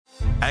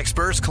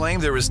Experts claim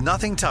there is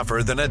nothing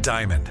tougher than a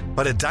diamond.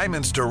 But at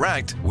Diamonds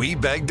Direct, we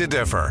beg to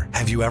differ.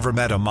 Have you ever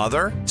met a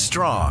mother?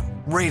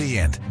 Strong,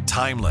 radiant,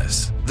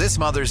 timeless. This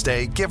Mother's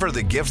Day, give her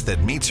the gift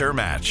that meets her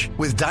match.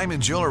 With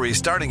diamond jewelry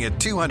starting at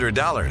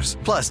 $200.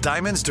 Plus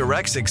Diamonds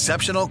Direct's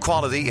exceptional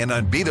quality and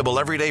unbeatable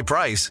everyday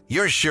price,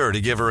 you're sure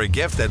to give her a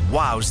gift that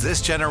wows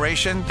this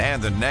generation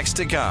and the next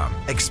to come.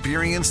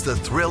 Experience the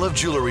thrill of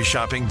jewelry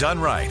shopping done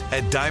right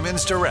at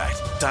Diamonds Direct.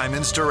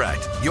 Diamonds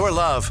Direct. Your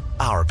love,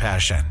 our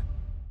passion.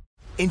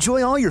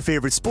 Enjoy all your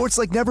favorite sports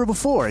like never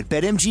before at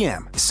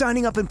BetMGM.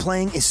 Signing up and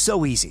playing is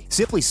so easy.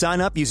 Simply sign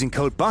up using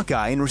code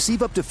Buckeye and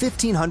receive up to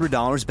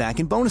 $1,500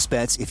 back in bonus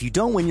bets if you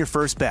don't win your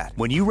first bet.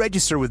 When you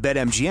register with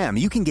BetMGM,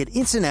 you can get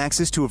instant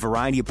access to a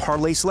variety of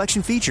parlay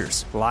selection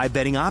features, live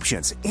betting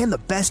options, and the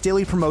best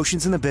daily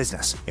promotions in the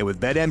business. And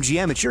with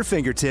BetMGM at your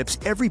fingertips,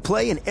 every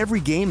play and every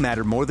game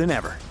matter more than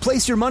ever.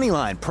 Place your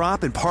moneyline,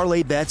 prop, and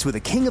parlay bets with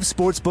the king of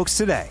sportsbooks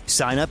today.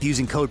 Sign up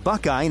using code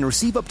Buckeye and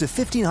receive up to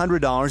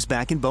 $1,500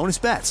 back in bonus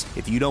bets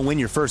if you don't win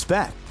your first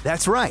bet.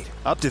 That's right,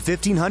 up to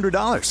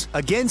 $1,500.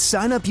 Again,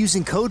 sign up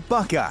using code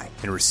Buckeye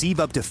and receive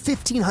up to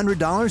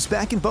 $1,500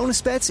 back in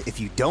bonus bets if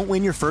you don't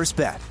win your first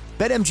bet.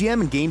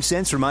 BetMGM and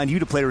GameSense remind you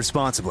to play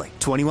responsibly.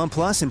 21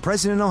 plus and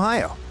present in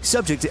Ohio.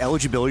 Subject to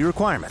eligibility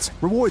requirements.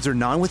 Rewards are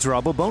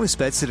non-withdrawable bonus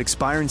bets that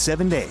expire in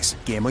 7 days.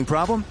 Gambling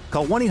problem?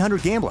 Call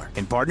 1-800-GAMBLER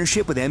in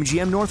partnership with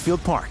MGM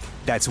Northfield Park.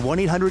 That's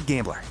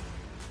 1-800-GAMBLER.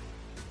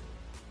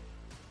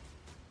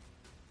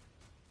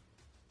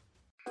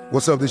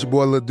 What's up, this your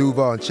boy Lil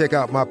Duval, and check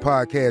out my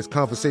podcast,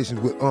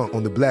 Conversations with Unc,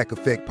 on the Black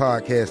Effect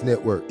Podcast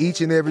Network.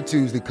 Each and every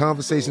Tuesday,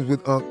 Conversations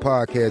with Unc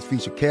podcast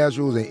feature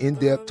casuals and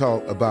in-depth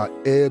talk about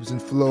ebbs and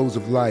flows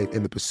of life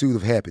and the pursuit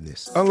of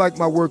happiness. Unlike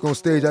my work on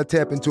stage, I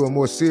tap into a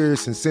more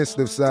serious and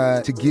sensitive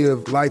side to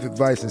give life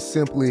advice and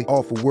simply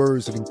offer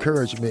words of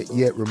encouragement,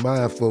 yet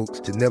remind folks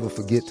to never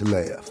forget to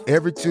laugh.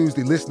 Every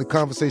Tuesday, listen to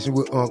Conversation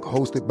with Unc,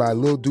 hosted by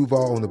Lil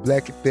Duval on the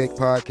Black Effect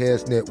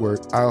Podcast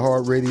Network,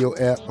 iHeartRadio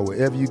app, or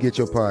wherever you get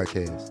your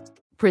podcasts.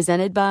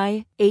 Presented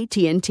by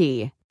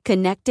AT&T.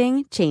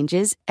 Connecting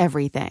changes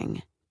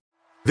everything.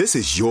 This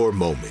is your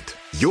moment,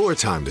 your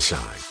time to shine,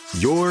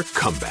 your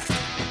comeback.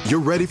 You're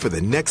ready for the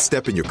next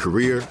step in your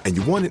career, and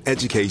you want an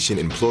education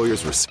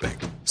employers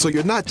respect. So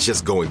you're not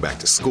just going back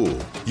to school,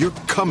 you're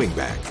coming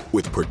back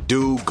with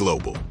Purdue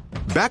Global.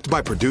 Backed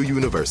by Purdue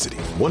University,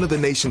 one of the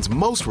nation's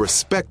most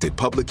respected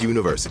public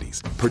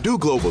universities, Purdue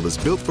Global is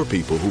built for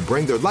people who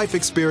bring their life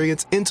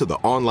experience into the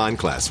online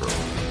classroom.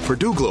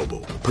 Purdue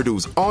Global,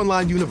 Purdue's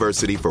online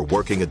university for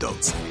working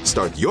adults.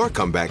 Start your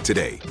comeback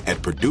today at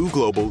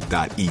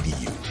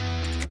purdueglobal.edu.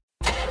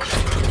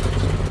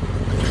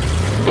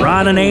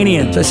 Ron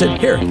Ananian. So I said,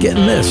 here, get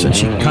in this. And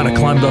she kind of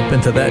climbed up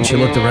into that, and she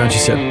looked around. She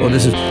said, well,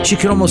 this is, she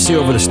could almost see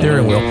over the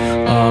steering wheel.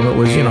 It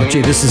was,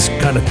 gee, this is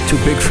kind of too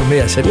big for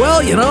me. I said, well,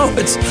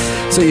 it's,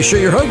 so you sure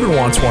your husband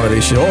wants one of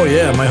these? She said, oh,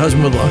 yeah, my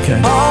husband would,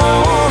 okay.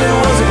 Oh, there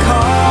was a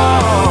car.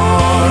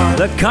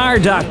 The Car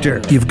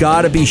Doctor. You've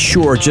got to be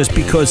sure just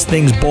because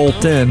things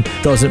bolt in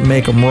doesn't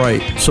make them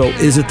right. So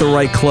is it the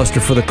right cluster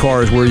for the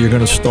car is where you're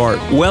going to start.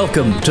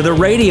 Welcome to the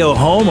radio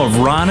home of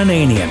Ron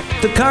Ananian,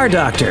 The Car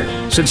Doctor.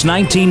 Since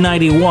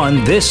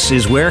 1991, this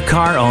is where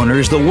car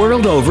owners the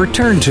world over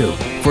turn to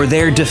for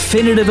their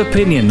definitive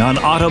opinion on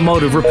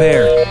automotive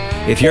repair.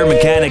 If your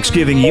mechanic's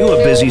giving you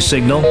a busy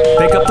signal,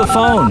 pick up the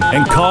phone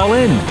and call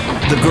in.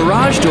 The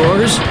garage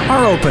doors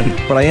are open.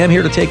 But I am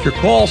here to take your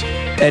calls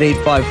at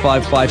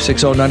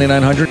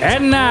 855-560-9900.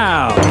 And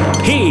now,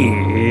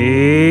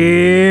 here's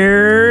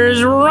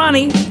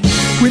Ronnie.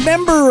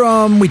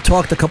 Remember we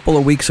talked a couple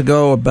of weeks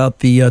ago about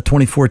the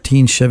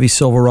 2014 Chevy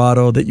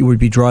Silverado that you would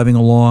be driving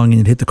along and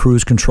you'd hit the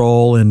cruise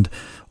control and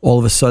all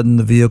of a sudden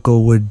the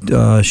vehicle would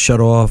shut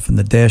off and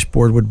the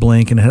dashboard would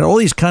blink, and it had all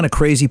these kind of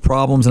crazy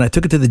problems. And I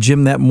took it to the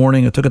gym that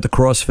morning. I took it to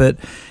CrossFit,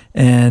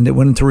 and it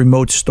went into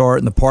remote start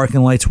and the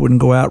parking lights wouldn't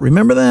go out.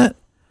 Remember that?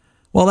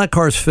 Well, that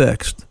car's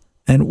fixed.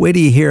 And wait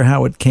till you hear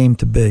how it came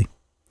to be.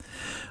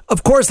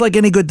 Of course, like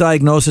any good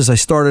diagnosis, I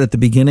started at the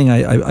beginning.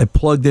 I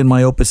plugged in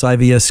my Opus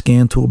IVS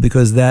scan tool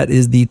because that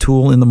is the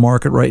tool in the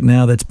market right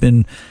now that's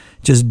been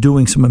just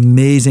doing some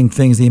amazing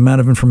things. The amount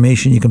of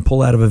information you can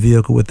pull out of a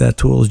vehicle with that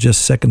tool is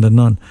just second to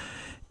none.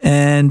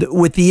 And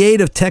with the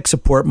aid of tech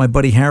support, my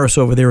buddy Harris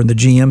over there in the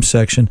GM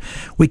section,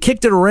 we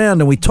kicked it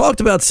around and we talked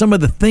about some of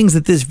the things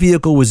that this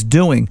vehicle was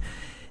doing.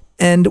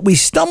 And we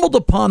stumbled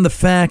upon the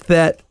fact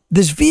that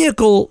this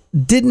vehicle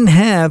didn't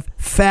have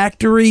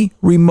factory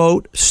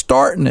remote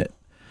start in it,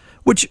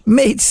 which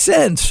made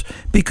sense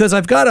because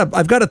I've got a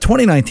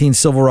 2019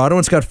 Silverado.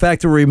 It's got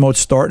factory remote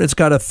start. It's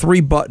got a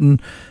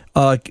 3-button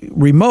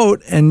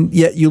remote, and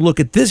yet you look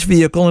at this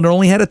vehicle and it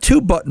only had a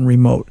 2-button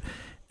remote.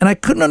 And I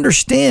couldn't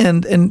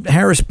understand, and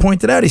Harris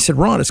pointed out, he said,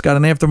 Ron, it's got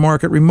an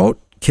aftermarket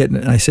remote kit.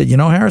 And I said,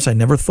 Harris, I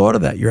never thought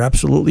of that. You're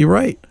absolutely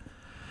right.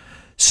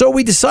 So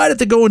we decided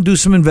to go and do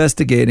some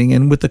investigating,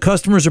 and with the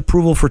customer's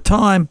approval for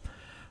time,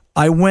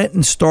 I went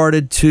and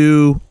started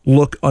to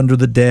look under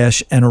the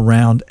dash and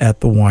around at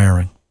the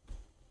wiring.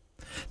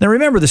 Now,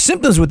 remember, the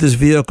symptoms with this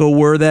vehicle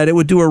were that it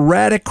would do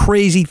erratic,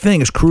 crazy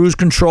things. Cruise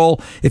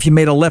control, if you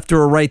made a left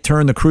or a right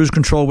turn, the cruise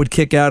control would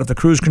kick out. If the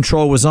cruise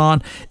control was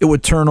on, it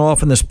would turn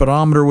off and the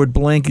speedometer would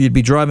blink. You'd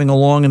be driving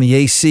along and the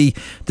AC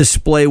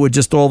display would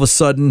just all of a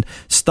sudden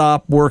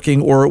stop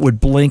working, or it would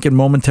blink and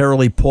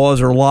momentarily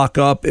pause or lock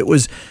up.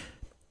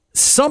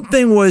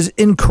 Something was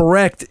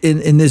incorrect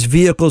in this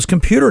vehicle's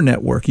computer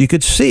network. You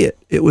could see it.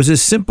 It was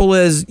as simple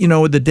as,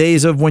 the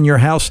days of when your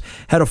house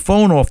had a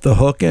phone off the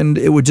hook and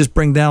it would just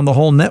bring down the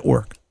whole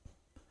network.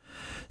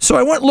 So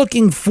I went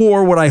looking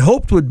for what I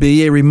hoped would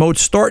be a remote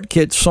start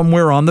kit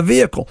somewhere on the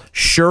vehicle.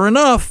 Sure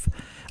enough,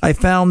 I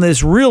found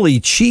this really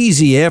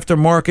cheesy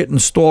aftermarket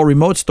install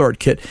remote start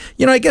kit.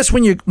 I guess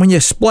when you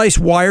splice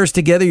wires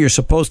together, you're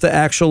supposed to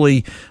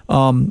actually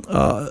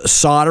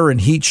solder and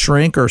heat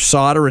shrink or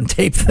solder and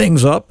tape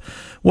things up.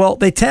 Well,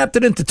 they tapped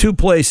it into two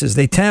places.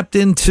 They tapped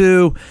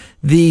into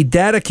the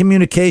data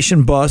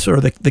communication bus, or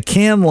the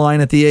CAN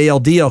line at the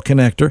ALDL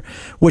connector,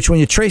 which when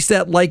you trace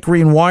that light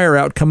green wire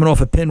out coming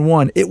off of pin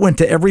 1, it went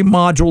to every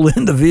module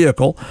in the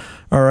vehicle.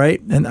 All right.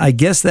 And I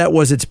guess that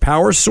was its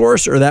power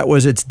source, or that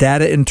was its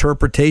data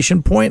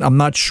interpretation point. I'm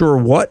not sure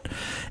what.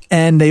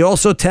 And they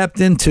also tapped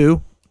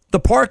into the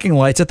parking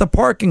lights at the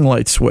parking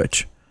light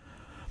switch.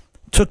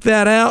 Took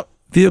that out.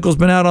 Vehicle's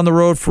been out on the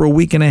road for a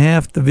week and a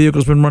half. The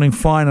vehicle's been running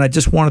fine. And I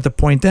just wanted to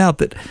point out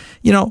that,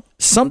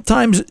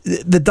 sometimes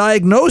the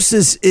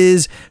diagnosis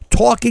is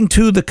talking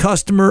to the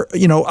customer.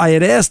 I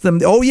had asked them,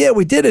 oh, yeah,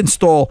 we did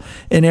install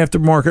an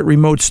aftermarket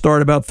remote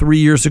start about 3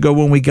 years ago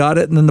when we got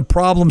it. And then the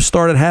problems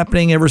started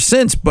happening ever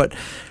since. But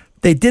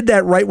they did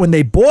that right when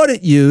they bought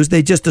it used.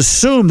 They just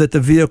assumed that the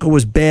vehicle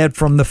was bad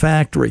from the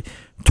factory.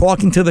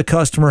 Talking to the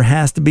customer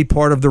has to be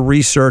part of the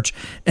research,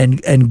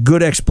 and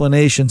good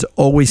explanations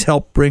always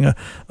help bring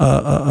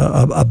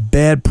a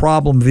bad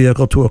problem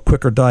vehicle to a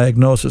quicker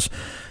diagnosis.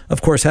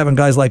 Of course, having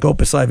guys like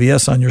Opus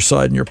IVS on your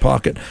side in your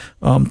pocket,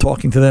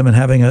 talking to them and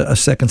having a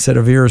second set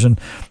of ears. And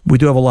we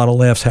do have a lot of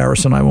laughs,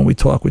 Harris and I, when we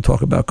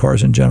talk about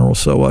cars in general.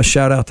 So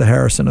shout out to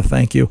Harrison, a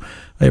thank you.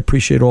 I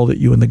appreciate all that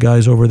you and the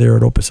guys over there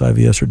at Opus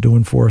IVS are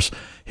doing for us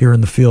here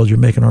in the field. You're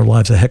making our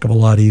lives a heck of a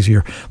lot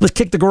easier. Let's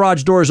kick the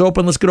garage doors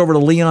open. Let's get over to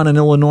Leon in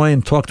Illinois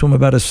and talk to him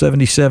about his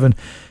 77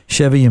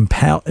 Chevy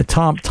Impala.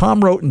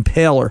 Tom wrote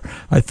Impaler.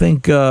 I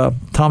think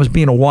Tom is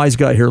being a wise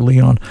guy here,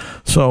 Leon.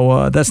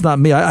 So that's not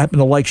me. I happen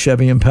to like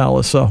Chevy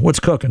Impala. So what's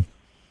cooking?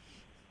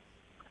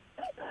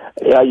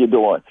 Hey, how you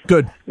doing?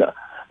 Good.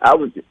 I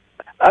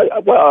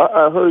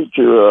heard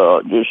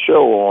your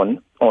show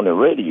on the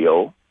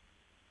radio,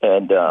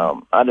 and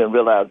I didn't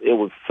realize it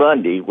was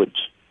Sunday, which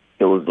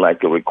it was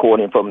like a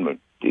recording from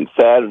the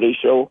Saturday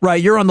show. Right,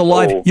 you're on the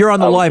live. So you're on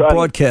the live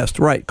broadcast.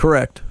 Right,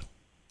 correct.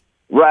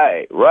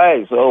 Right.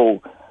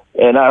 So,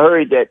 and I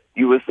heard that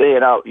you were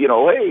saying,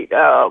 hey,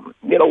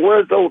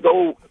 where's those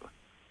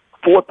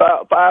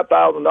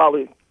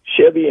 $5,000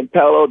 Chevy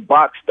Impala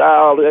box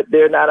style that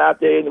they're not out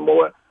there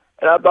anymore?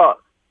 And I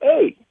thought,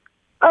 hey,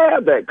 I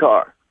have that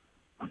car.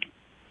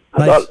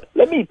 I thought,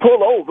 let me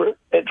pull over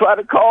and try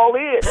to call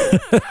in.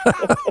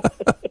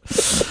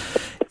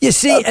 You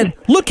see, and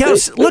look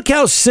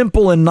how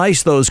simple and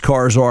nice those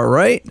cars are,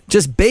 right?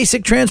 Just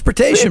basic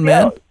transportation,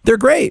 man. They're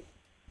great.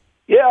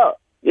 Yeah.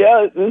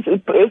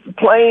 It's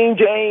plain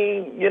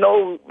Jane.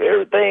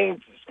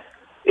 Everything.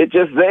 It's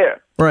just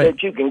there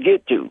that you can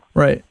get to.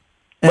 Right.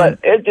 But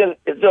it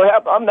so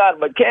happens I'm not a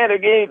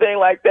mechanic or anything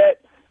like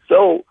that.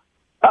 So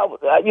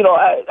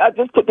I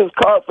just put this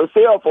car for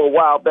sale for a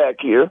while back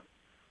here,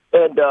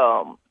 and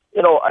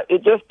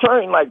it just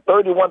turned like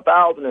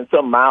 31,000 and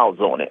some miles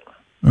on it.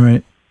 All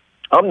right.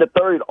 I'm the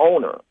third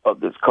owner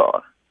of this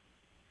car.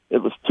 It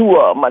was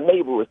my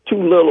neighbor was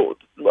two little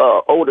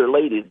older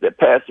ladies that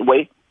passed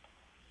away,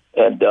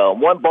 and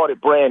one bought it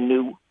brand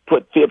new,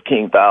 put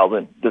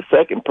 $15,000. The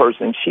second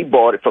person, she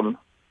bought it from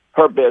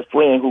her best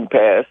friend who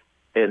passed,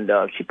 and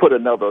she put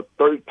another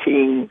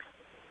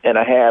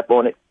 $13,500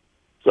 on it.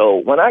 So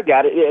when I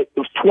got it, it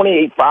was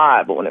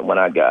 $28,500 on it when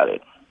I got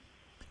it.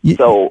 Yeah.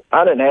 So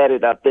I done had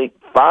it, I think,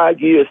 5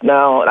 years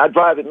now, and I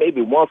drive it maybe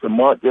once a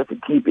month just to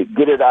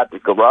get it out the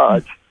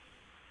garage.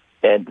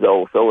 And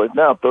so it's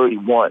now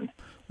 31.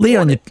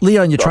 Leon,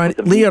 are you trying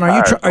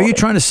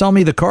to sell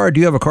me the car? Or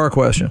do you have a car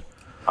question?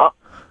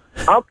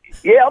 I'm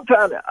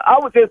trying to. I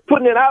was just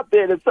putting it out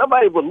there that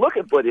somebody was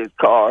looking for this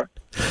car,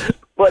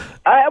 but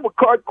I have a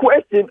car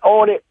question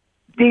on it.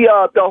 The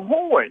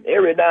horn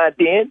every now and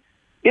then.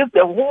 Is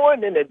the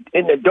horn in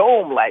the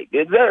dome light?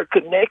 Is there a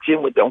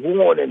connection with the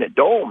horn and the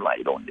dome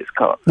light on this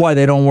car? Why,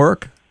 they don't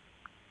work?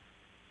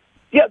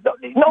 Yeah,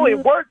 no, it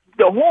works.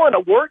 The horn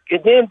will work,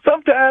 and then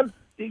sometimes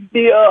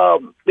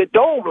the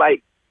dome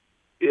light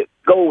it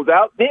goes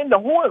out. Then the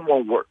horn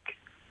won't work.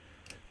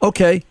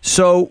 Okay,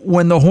 so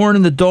when the horn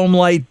and the dome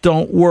light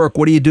don't work,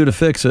 what do you do to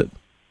fix it?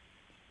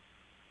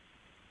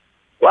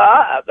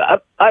 Well,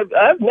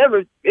 I've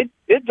never.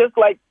 It's just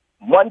like.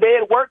 One day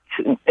it works,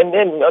 and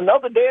then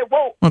another day it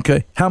won't.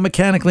 Okay. How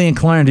mechanically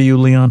inclined are you,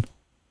 Leon?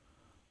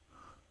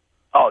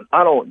 Oh,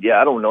 I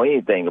don't know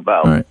anything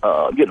about, right.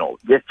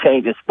 Just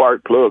changing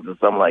spark plugs or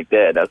something like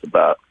that. That's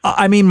about.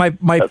 I mean, my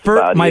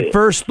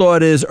first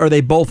thought is, are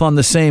they both on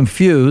the same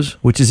fuse,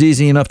 which is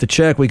easy enough to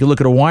check. We could look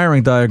at a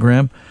wiring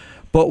diagram.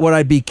 But what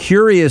I'd be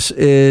curious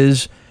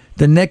is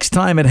the next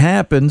time it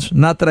happens,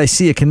 not that I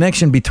see a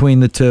connection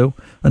between the two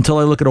until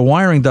I look at a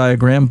wiring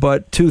diagram,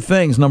 but two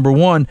things. Number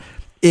one,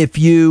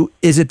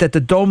 is it that the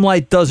dome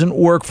light doesn't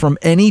work from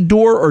any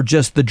door or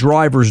just the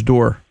driver's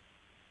door?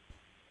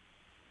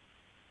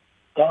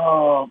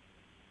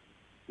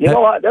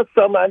 What? That's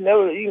something I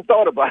never even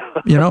thought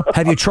about.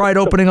 Have you tried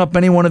opening up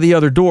any one of the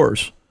other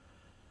doors?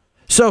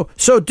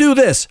 So do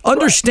this.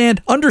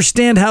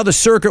 Understand how the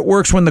circuit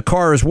works when the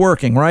car is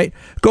working, right?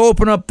 Go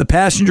open up the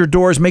passenger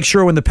doors. Make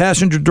sure when the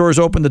passenger doors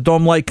open, the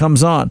dome light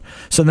comes on.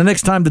 So the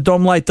next time the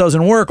dome light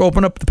doesn't work,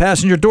 open up the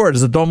passenger door.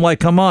 Does the dome light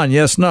come on?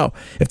 Yes, no.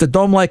 If the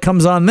dome light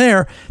comes on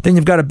there, then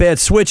you've got a bad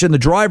switch in the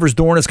driver's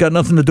door, and it's got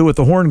nothing to do with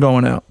the horn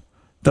going out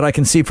that I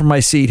can see from my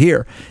seat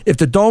here. If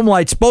the dome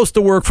light's supposed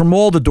to work from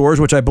all the doors,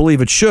 which I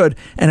believe it should,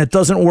 and it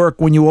doesn't work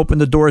when you open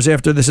the doors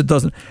after this, it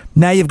doesn't.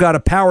 Now you've got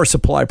a power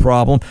supply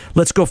problem.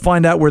 Let's go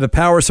find out where the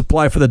power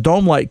supply for the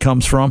dome light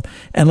comes from,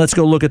 and let's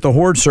go look at the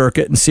Horde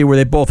circuit and see where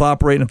they both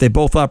operate. And if they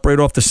both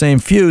operate off the same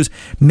fuse,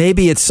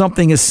 maybe it's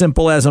something as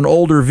simple as an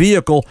older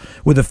vehicle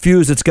with a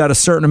fuse that's got a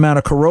certain amount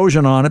of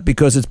corrosion on it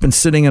because it's been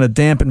sitting in a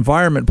damp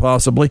environment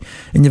possibly,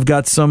 and you've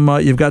got some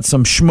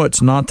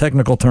schmutz,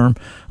 non-technical term,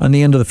 on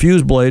the end of the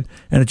fuse blade,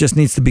 and it just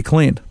needs to be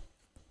cleaned.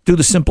 Do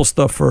the simple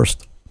stuff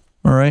first.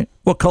 All right.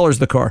 What color's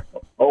the car?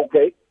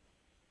 Okay.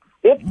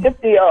 If the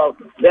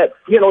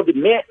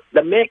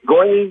mint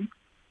green,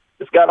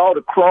 it's got all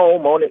the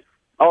chrome on it,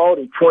 all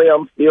the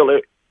trim still.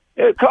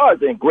 The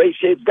car's in great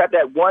shape. It's got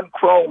that one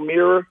chrome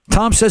mirror.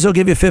 Tom says he'll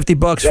give you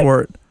 $50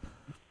 for it.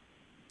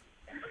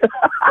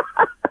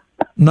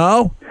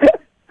 No.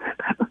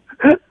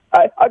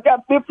 I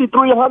got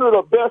 $5,300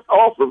 of best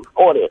offer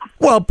on it.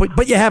 Well,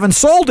 but you haven't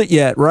sold it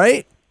yet,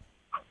 right?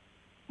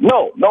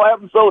 No, I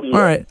haven't sold it yet.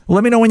 All right.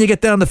 Let me know when you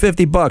get down to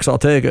 $50. I'll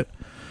take it.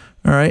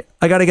 All right.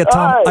 I got to get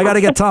Tom. Right. I got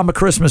to get Tom a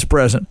Christmas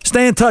present.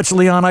 Stay in touch,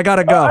 Leon. I got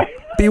to go. Right.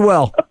 Be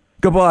well.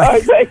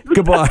 Goodbye. Right,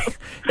 Goodbye.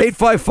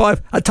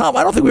 855. Tom,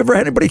 I don't think we've ever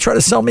had anybody try to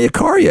sell me a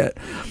car yet.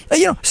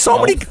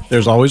 Many.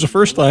 There's always a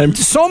first time.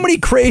 So many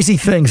crazy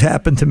things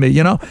happen to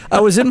me. I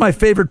was in my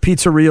favorite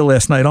pizzeria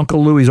last night,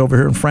 Uncle Louie's over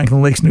here in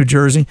Franklin Lakes, New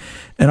Jersey,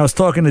 and I was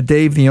talking to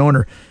Dave, the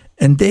owner,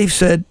 and Dave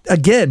said,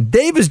 again,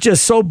 Dave is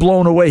just so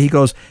blown away. He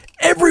goes,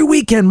 every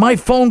weekend my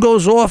phone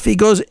goes off. He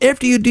goes,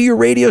 after you do your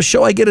radio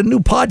show, I get a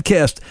new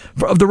podcast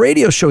of the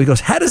radio show. He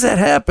goes, how does that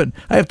happen?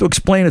 I have to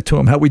explain it to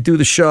him, how we do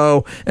the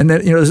show. And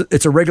then,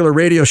 it's a regular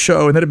radio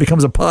show, and then it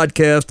becomes a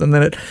podcast. And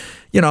then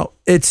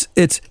it's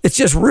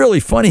just really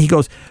funny. He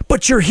goes,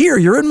 but you're here.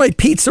 You're in my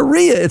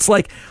pizzeria. It's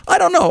like, I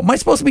don't know. Am I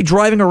supposed to be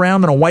driving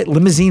around in a white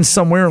limousine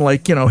somewhere?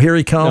 And here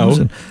he comes.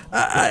 No, and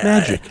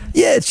magic.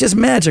 Yeah, it's just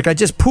magic. I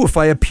just poof.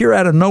 I appear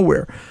out of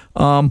nowhere.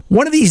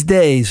 One of these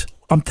days,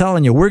 I'm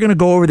telling you, we're going to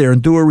go over there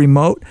and do a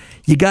remote.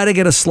 You got to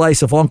get a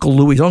slice of Uncle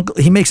Louie's.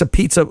 He makes a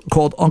pizza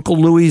called Uncle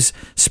Louie's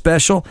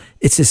Special.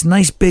 It's this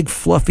nice, big,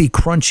 fluffy,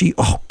 crunchy.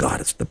 Oh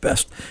God, it's the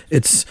best.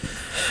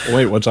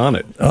 Wait, what's on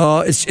it?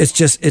 It's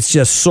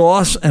just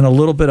sauce and a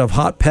little bit of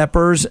hot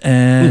peppers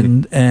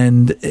and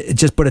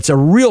but it's a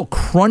real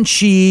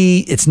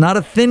crunchy. It's not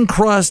a thin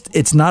crust.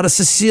 It's not a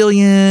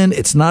Sicilian.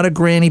 It's not a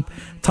granny.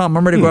 Tom,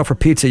 I'm ready to go out for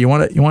pizza. You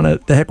want to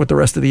the heck with the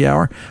rest of the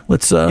hour?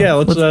 Let's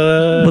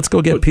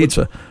go get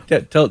pizza.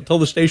 Tell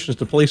the stations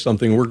to play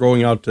something. We're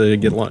going out to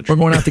get lunch. We're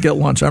going out to get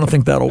lunch. I don't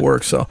think that'll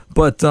work. So,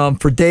 but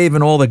for Dave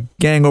and all the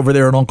gang over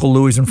there at Uncle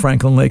Louie's in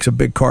Franklin Lakes, a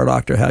big car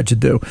doctor, how'd you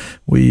do?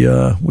 We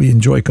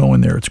enjoy going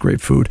there. It's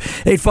great food.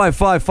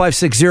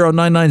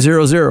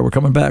 855-560-9900. We're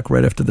coming back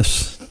right after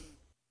this.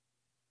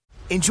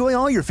 Enjoy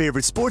all your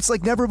favorite sports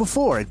like never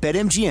before at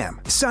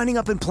BetMGM. Signing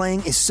up and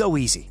playing is so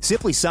easy.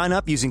 Simply sign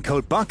up using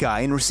code Buckeye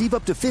and receive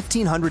up to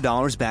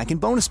 $1,500 back in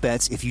bonus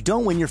bets if you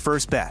don't win your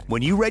first bet.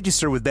 When you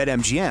register with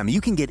BetMGM,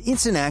 you can get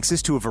instant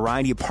access to a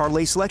variety of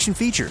parlay selection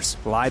features,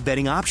 live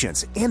betting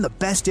options, and the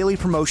best daily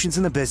promotions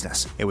in the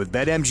business. And with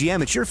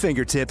BetMGM at your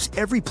fingertips,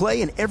 every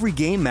play and every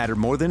game matter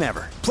more than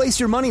ever. Place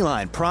your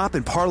moneyline, prop,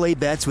 and parlay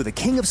bets with the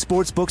king of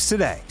sportsbooks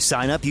today.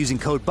 Sign up using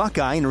code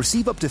Buckeye and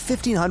receive up to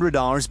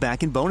 $1,500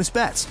 back in bonus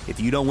bets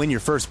if you don't win your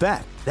first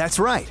bet. That's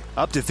right,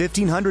 up to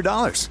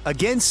 $1,500.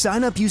 Again,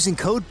 sign up using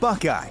code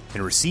Buckeye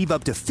and receive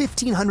up to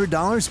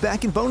 $1,500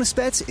 back in bonus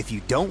bets if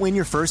you don't win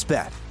your first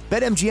bet.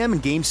 BetMGM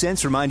and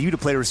GameSense remind you to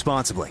play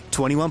responsibly.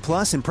 21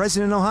 plus and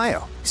present in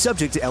Ohio.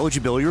 Subject to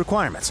eligibility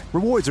requirements.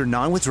 Rewards are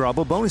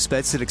non-withdrawable bonus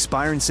bets that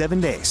expire in 7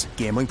 days.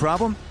 Gambling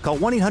problem? Call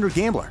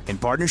 1-800-GAMBLER in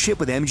partnership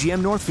with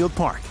MGM Northfield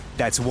Park.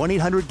 That's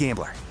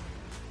 1-800-GAMBLER.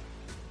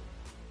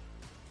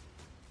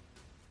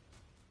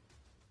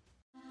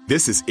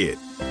 This is it.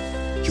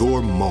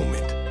 Your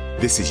moment.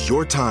 This is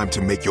your time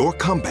to make your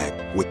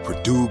comeback with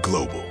Purdue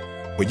Global.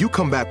 When you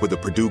come back with a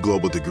Purdue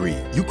Global degree,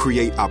 you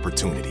create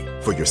opportunity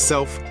for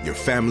yourself, your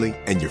family,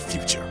 and your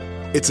future.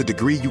 It's a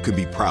degree you can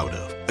be proud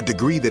of, a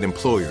degree that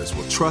employers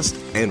will trust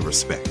and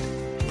respect.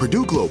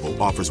 Purdue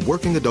Global offers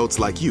working adults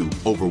like you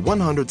over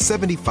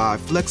 175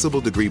 flexible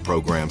degree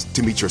programs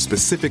to meet your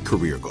specific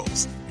career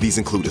goals. These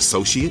include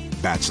associate,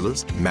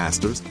 bachelor's,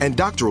 master's, and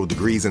doctoral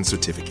degrees and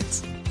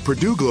certificates.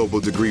 Purdue Global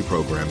degree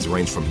programs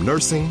range from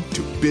nursing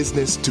to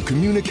business to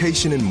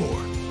communication and more.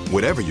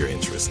 Whatever your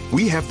interest,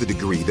 we have the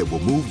degree that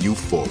will move you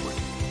forward.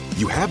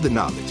 You have the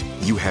knowledge,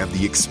 you have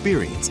the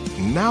experience.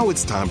 Now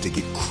it's time to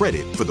get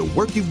credit for the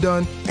work you've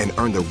done and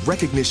earn the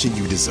recognition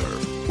you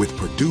deserve with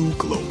Purdue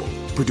Global,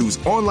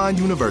 Purdue's online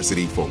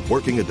university for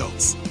working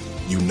adults.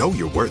 You know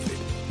you're worth it.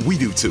 We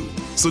do too.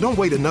 So don't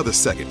wait another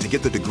second to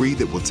get the degree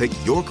that will take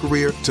your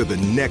career to the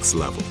next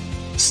level.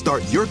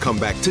 Start your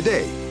comeback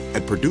today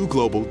at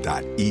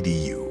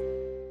purdueglobal.edu.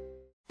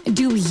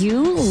 Do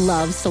you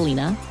love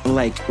Selena?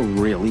 Like,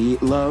 really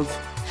love?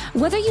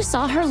 Whether you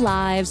saw her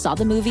live, saw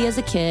the movie as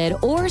a kid,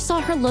 or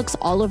saw her looks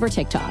all over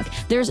TikTok,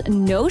 there's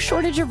no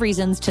shortage of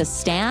reasons to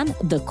stan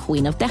the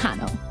Queen of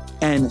Tejano.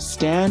 And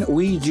Stan,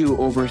 we do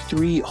over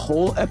 3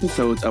 whole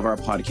episodes of our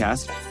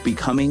podcast,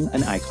 Becoming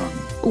an Icon.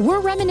 We're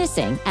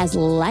reminiscing as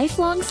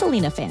lifelong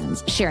Selena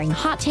fans, sharing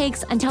hot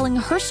takes and telling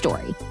her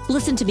story.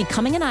 Listen to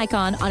Becoming an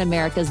Icon on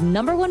America's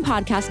 #1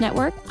 podcast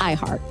network,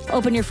 iHeart.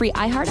 Open your free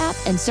iHeart app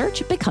and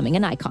search Becoming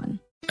an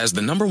Icon. As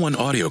the #1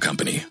 audio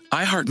company,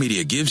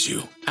 iHeartMedia gives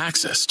you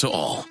access to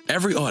all.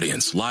 Every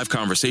audience, live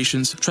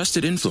conversations,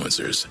 trusted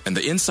influencers, and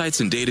the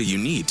insights and data you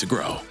need to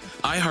grow.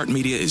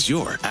 iHeartMedia is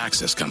your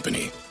access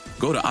company.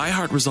 Go to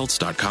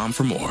iHeartResults.com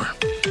for more.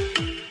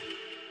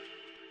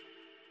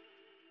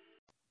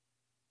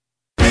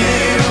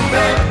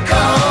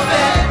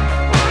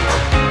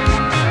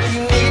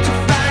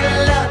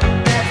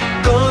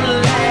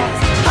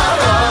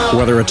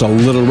 Whether it's a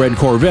little red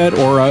Corvette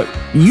or a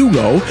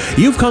Yugo,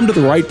 you've come to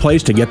the right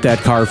place to get that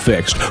car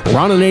fixed.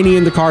 Ron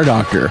Ananian, the Car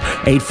Doctor,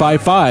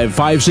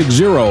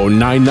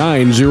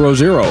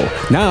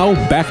 855-560-9900. Now,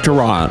 back to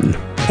Ron.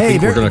 Hey,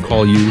 we're going to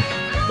call you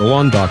the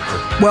Lawn Doctor.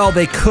 Well,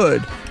 they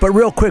could. But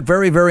real quick,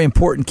 very, very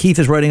important. Keith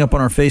is writing up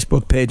on our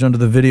Facebook page under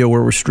the video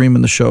where we're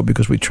streaming the show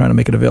because we're trying to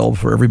make it available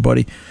for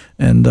everybody.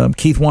 And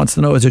Keith wants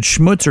to know, is it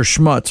Schmutz or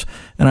Schmutz?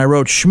 And I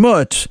wrote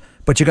Schmutz,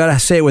 but you got to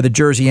say it with a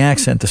Jersey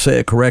accent to say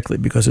it correctly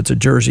because it's a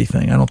Jersey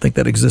thing. I don't think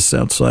that exists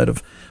outside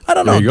of, I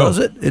don't know, does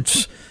it?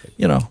 It's,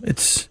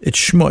 it's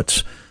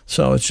Schmutz.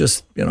 So it's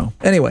just,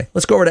 Anyway,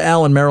 let's go over to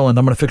Al in Maryland.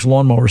 I'm going to fix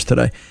lawnmowers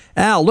today.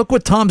 Al, look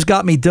what Tom's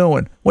got me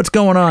doing. What's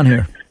going on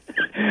here?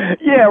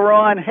 Yeah,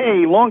 Ron.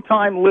 Hey,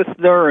 long-time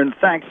listener, and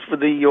thanks for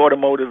the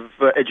automotive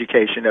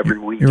education every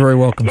week. You're very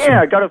welcome, Yeah, sir.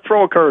 I got to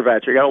throw a curve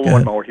at you. I got a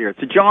lawnmower here.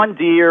 It's a John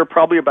Deere,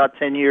 probably about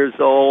 10 years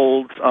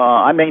old.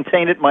 I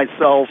maintain it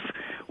myself,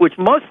 which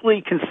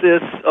mostly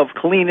consists of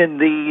cleaning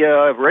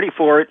the, ready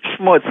for it,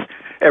 schmutz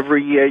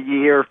every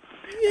year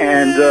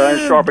and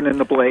sharpening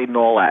the blade and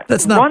all that.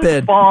 That's not Runs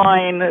bad.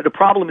 fine. The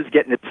problem is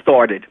getting it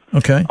started.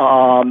 Okay.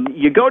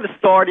 You go to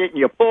start it, and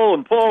you pull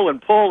and pull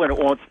and pull, and it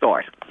won't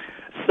start.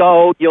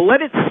 So you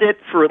let it sit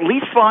for at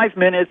least 5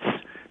 minutes,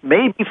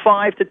 maybe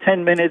 5 to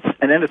 10 minutes,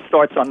 and then it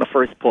starts on the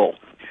first pull.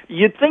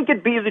 You'd think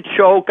it'd be the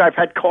choke. I've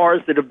had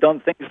cars that have done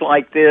things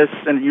like this,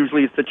 and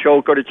usually it's the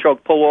choke or the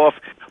choke pull-off.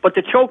 But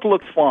the choke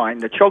looks fine.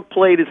 The choke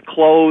plate is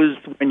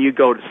closed when you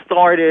go to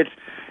start it.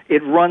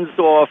 It runs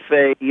off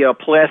a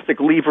plastic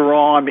lever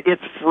arm.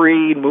 It's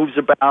free, moves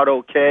about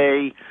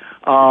okay.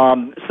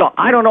 So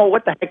I don't know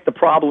what the heck the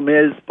problem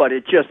is, but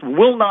it just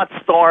will not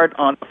start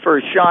on the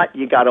first shot.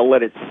 You got to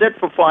let it sit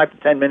for 5 to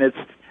 10 minutes,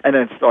 and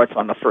then it starts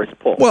on the first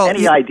pull. Well,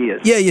 Any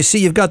ideas? Yeah, you see,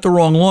 you've got the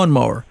wrong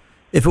lawnmower.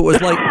 If it was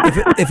like,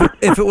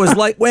 if it was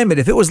like, wait a minute,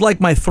 if it was like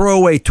my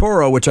throwaway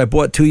Toro, which I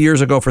bought 2 years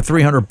ago for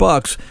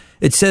 $300,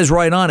 it says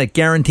right on it,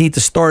 guaranteed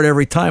to start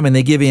every time, and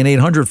they give you an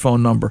 800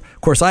 phone number. Of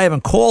course, I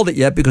haven't called it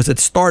yet because it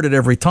started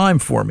every time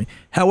for me.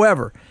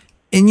 However,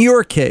 in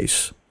your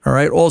case, all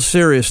right, all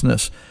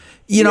seriousness.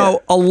 A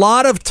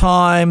lot of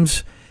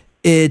times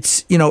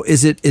it's,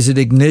 is it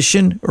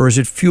ignition or is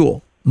it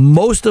fuel?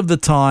 Most of the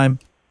time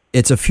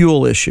it's a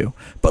fuel issue.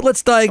 But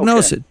let's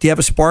diagnose it. Do you have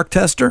a spark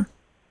tester?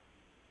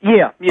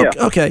 Yeah.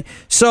 Okay.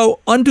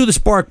 So undo the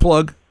spark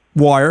plug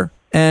wire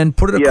and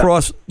put it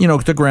across,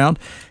 the ground.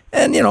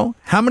 And,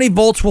 how many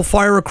volts will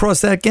fire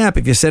across that gap?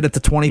 If you set it to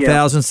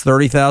 20,000s,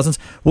 30,000s,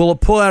 will it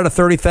pull out a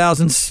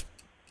 30,000s,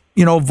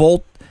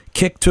 volt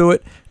kick to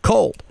it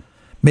cold?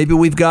 Maybe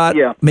we've got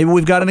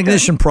an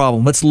ignition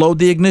problem. Let's load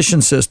the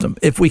ignition system.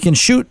 If we can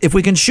shoot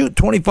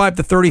 25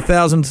 to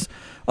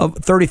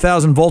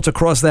 30,000 volts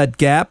across that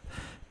gap,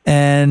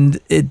 and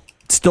it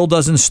still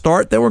doesn't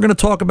start, then we're going to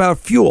talk about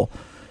fuel.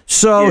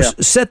 So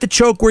set the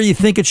choke where you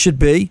think it should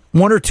be.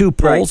 1 or 2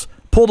 pulls.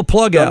 Right. Pull the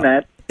plug out.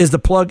 That. Is the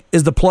plug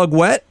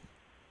wet?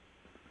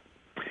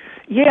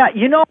 Yeah,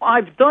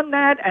 I've done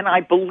that, and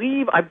I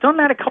believe I've done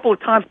that a couple of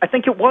times. I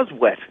think it was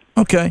wet.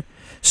 Okay,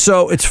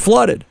 so it's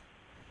flooded.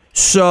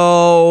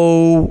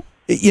 So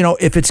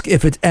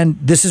if it's, and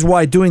this is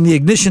why doing the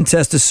ignition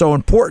test is so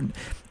important.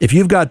 If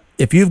you've got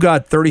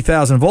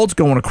 30,000 volts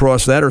going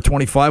across that, or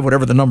 25,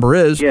 whatever the number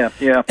is,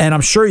 and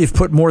I'm sure you've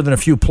put more than a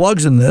few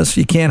plugs in this.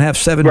 You can't have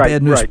seven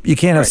bad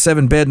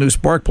new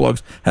spark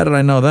plugs. How did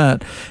I know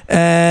that?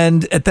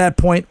 And at that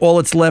point, all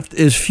that's left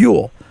is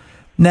fuel.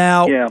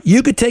 Now,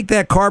 you could take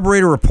that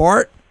carburetor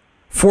apart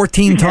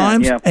 14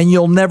 times, and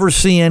you'll never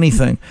see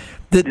anything.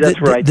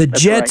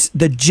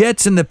 The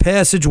jets in the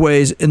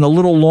passageways in the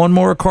little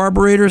lawnmower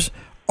carburetors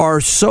are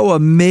so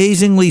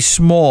amazingly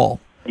small.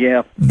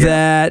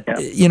 The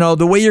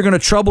way you're going to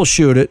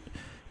troubleshoot it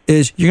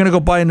is you're going to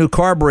go buy a new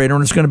carburetor,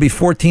 and it's going to be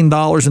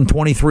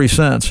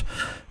 $14.23,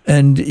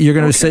 and you're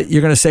going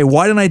to say,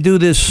 why didn't I do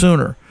this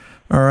sooner?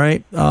 All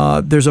right.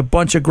 There's a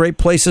bunch of great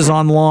places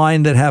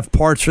online that have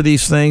parts for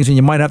these things, and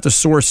you might have to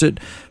source it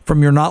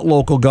from your not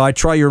local guy.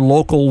 Try your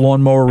local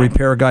lawnmower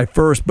repair guy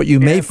first, but you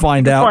may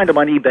find out. Find them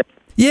on eBay.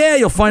 Yeah,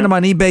 you'll find them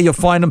on eBay. You'll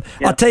find them.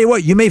 I'll tell you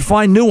what, you may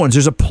find new ones.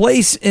 There's a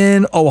place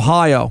in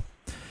Ohio,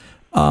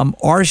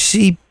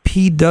 RCPW,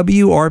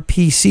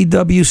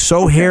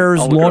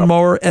 Sohair's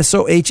Lawnmower,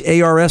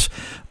 SOHARS.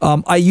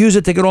 I use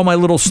it to get all my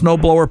little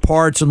snowblower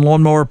parts and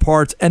lawnmower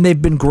parts, and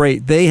they've been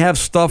great. They have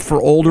stuff for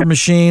older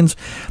machines.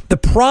 The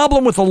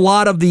problem with a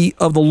lot of the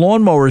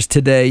lawnmowers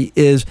today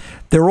is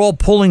they're all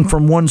pulling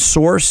from one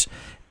source,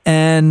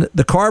 and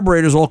the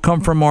carburetors all come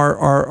from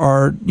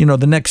our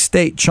the next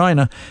state,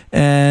 China,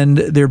 and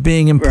they're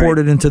being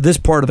imported into this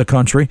part of the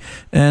country.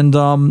 And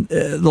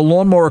the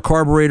lawnmower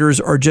carburetors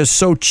are just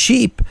so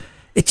cheap.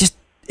 It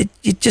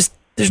just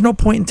there's no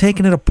point in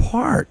taking it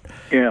apart.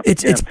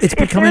 It's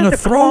becoming a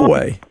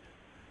throwaway.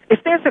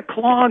 If there's a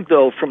clog,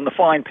 though, from the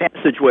fine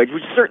passageway,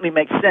 which certainly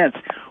makes sense,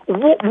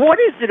 what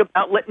is it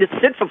about letting it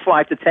sit for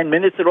 5 to 10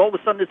 minutes and all of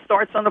a sudden it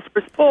starts on the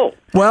first pull?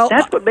 Well,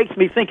 that's what makes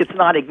me think it's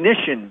not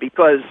ignition,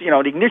 because the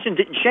ignition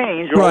didn't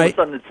change, and all of a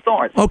sudden it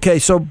starts. Okay,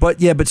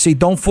 but see,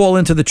 don't fall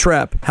into the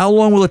trap. How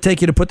long will it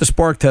take you to put the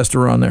spark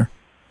tester on there?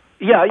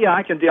 Yeah,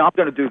 I can do. I'm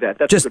going to do that.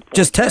 That's a good point.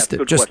 Just test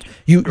it. Just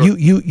you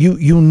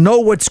know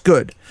what's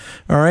good.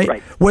 All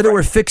right. Whether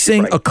we're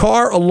fixing a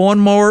car, a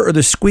lawnmower, or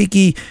the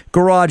squeaky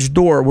garage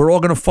door, we're all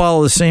going to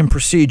follow the same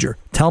procedure.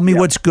 Tell me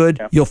what's good.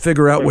 You'll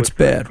figure out what's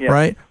bad.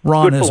 Right?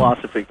 Ronism. Good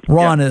philosophy.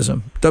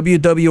 Ronism.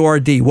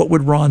 WWRD. What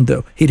would Ron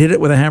do? He'd hit it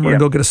with a hammer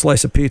and go get a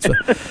slice of pizza.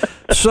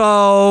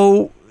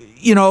 So,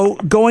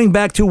 going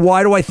back to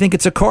why do I think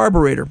it's a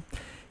carburetor?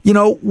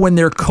 When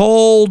they're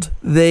cold,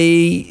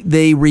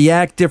 they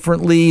react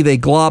differently. They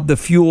glob the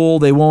fuel.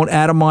 They won't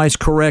atomize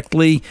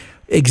correctly.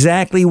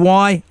 Exactly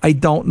why? I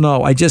don't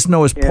know. I just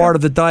know as part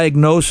of the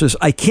diagnosis,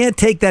 I can't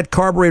take that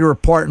carburetor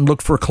apart and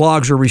look for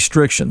clogs or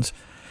restrictions.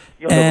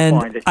 You'll never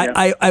find it,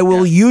 I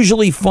will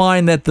usually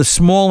find that the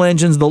small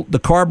engines,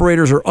 the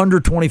carburetors are under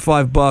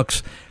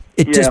 $25.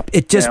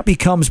 It just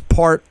becomes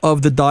part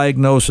of the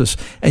diagnosis,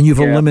 and you've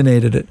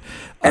eliminated it.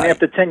 And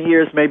after 10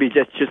 years, maybe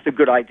just a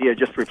good idea,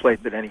 just replace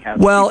it anyhow.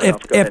 Well,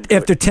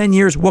 after 10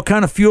 years, what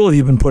kind of fuel have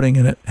you been putting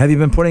in it? Have you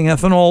been putting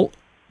ethanol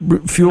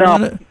fuel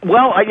in it?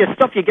 Well,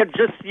 stuff you get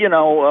just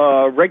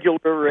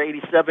regular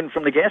 87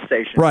 from the gas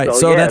station. Right.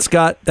 So that's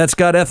got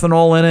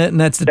ethanol in it, and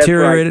that's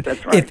deteriorated.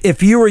 That's right.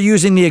 If you were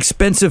using the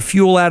expensive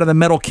fuel out of the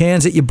metal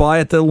cans that you buy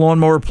at the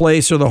lawnmower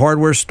place or the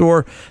hardware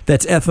store,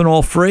 that's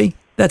ethanol free.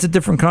 That's a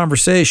different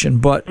conversation,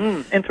 but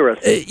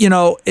interesting.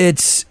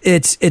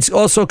 It's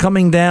also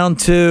coming down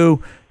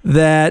to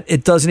that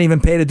it doesn't even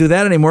pay to do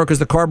that anymore because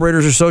the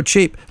carburetors are so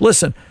cheap.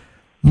 Listen,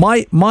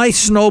 my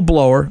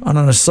snowblower, on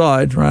an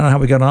aside, I don't know how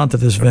we got onto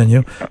this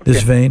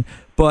vein,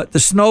 but the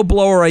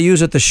snowblower I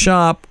use at the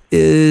shop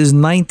is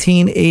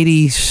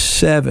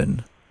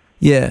 1987.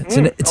 Yeah,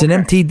 it's an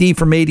MTD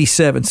from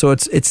 87, so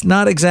it's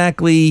not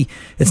exactly,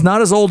 it's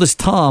not as old as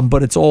Tom,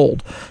 but it's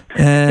old,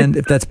 and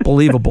if that's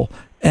believable.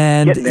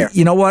 And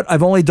you know what?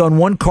 I've only done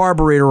one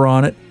carburetor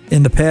on it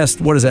in the past,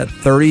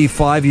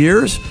 35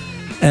 years?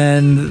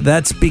 And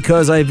that's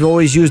because I've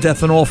always used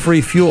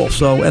ethanol-free fuel.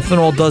 So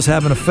ethanol does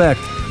have an effect,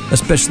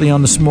 especially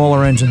on the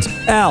smaller engines.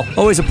 Al,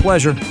 always a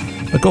pleasure.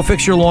 Go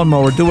fix your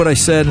lawnmower. Do what I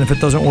said, and if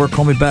it doesn't work,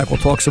 call me back. We'll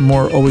talk some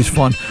more. Always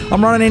fun.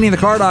 I'm Ron Ananian, the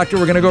Car Doctor.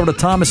 We're going to go over to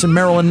Thomas in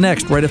Maryland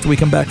next, right after we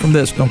come back from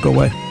this. Don't go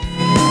away.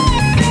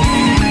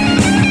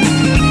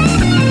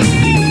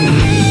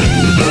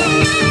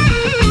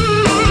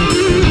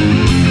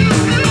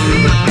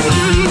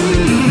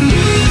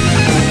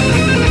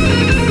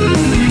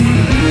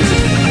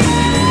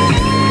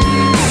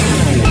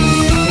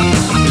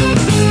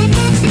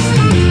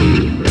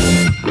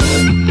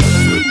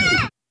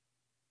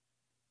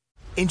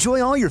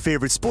 Enjoy all your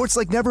favorite sports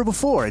like never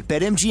before at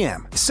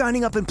BetMGM.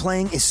 Signing up and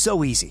playing is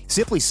so easy.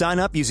 Simply sign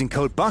up using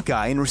code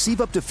Buckeye and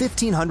receive up to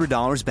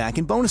 $1,500 back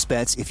in bonus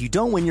bets if you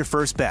don't win your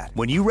first bet.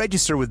 When you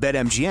register with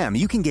BetMGM,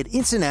 you can get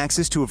instant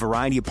access to a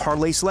variety of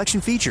parlay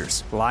selection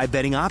features, live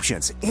betting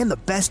options, and the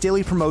best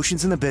daily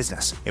promotions in the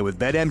business. And with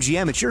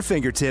BetMGM at your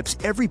fingertips,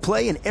 every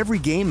play and every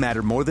game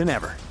matter more than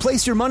ever.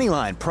 Place your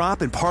moneyline, prop,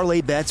 and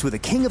parlay bets with the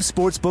king of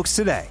sportsbooks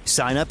today.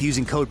 Sign up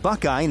using code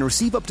Buckeye and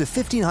receive up to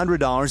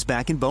 $1,500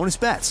 back in bonus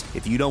bets.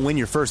 If you don't win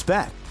your first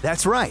bet.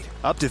 That's right,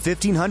 up to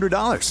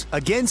 $1,500.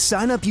 Again,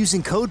 sign up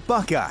using code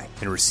Buckeye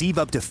and receive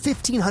up to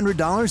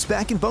 $1,500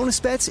 back in bonus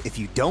bets if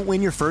you don't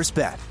win your first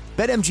bet.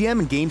 BetMGM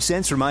and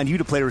GameSense remind you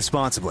to play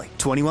responsibly.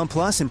 21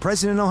 plus and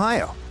present in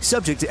Ohio.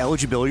 Subject to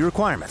eligibility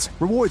requirements.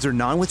 Rewards are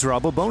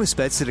non-withdrawable bonus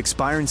bets that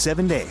expire in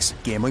 7 days.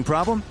 Gambling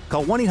problem?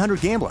 Call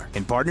 1-800-GAMBLER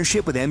in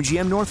partnership with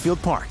MGM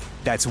Northfield Park.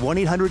 That's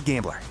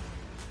 1-800-GAMBLER.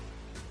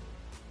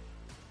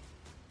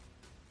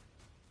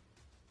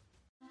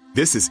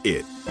 This is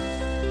it.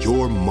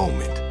 Your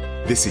moment.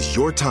 This is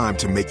your time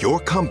to make your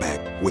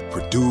comeback with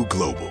Purdue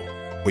Global.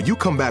 When you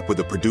come back with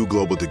a Purdue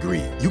Global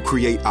degree, you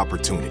create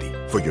opportunity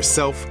for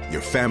yourself,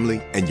 your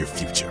family, and your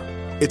future.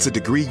 It's a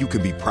degree you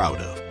can be proud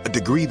of, a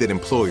degree that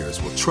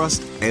employers will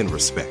trust and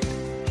respect.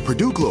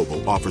 Purdue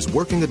Global offers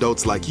working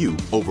adults like you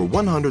over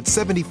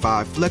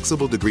 175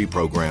 flexible degree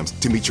programs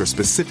to meet your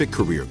specific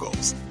career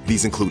goals.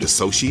 These include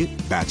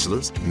associate,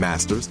 bachelor's,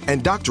 master's,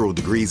 and doctoral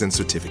degrees and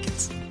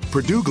certificates.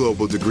 Purdue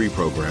Global degree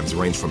programs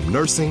range from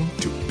nursing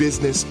to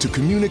business to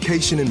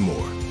communication and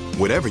more.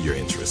 Whatever your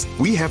interest,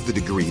 we have the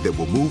degree that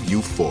will move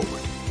you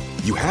forward.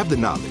 You have the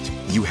knowledge,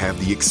 you have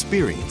the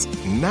experience.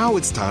 Now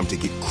it's time to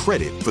get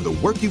credit for the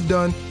work you've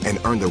done and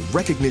earn the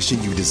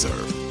recognition you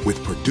deserve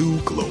with Purdue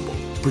Global,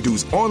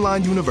 Purdue's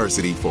online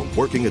university for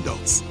working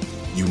adults.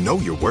 You know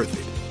you're worth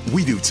it.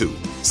 We do too.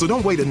 So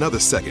don't wait another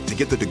second to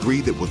get the degree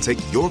that will take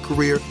your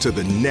career to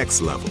the next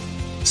level.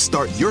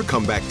 Start your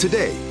comeback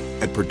today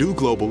at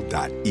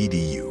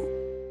purdueglobal.edu.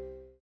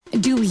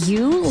 Do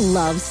you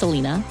love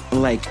Selena?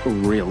 Like,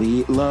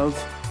 really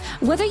love?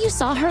 Whether you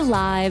saw her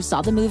live,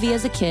 saw the movie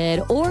as a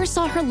kid, or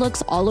saw her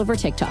looks all over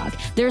TikTok,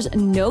 there's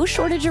no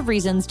shortage of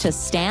reasons to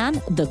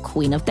stan the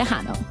Queen of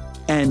Tejano.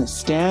 And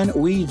Stan,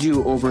 we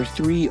do over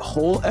 3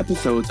 whole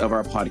episodes of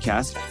our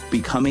podcast,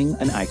 Becoming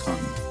an Icon.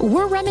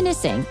 We're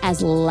reminiscing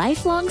as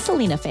lifelong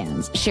Selena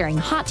fans, sharing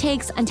hot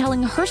takes and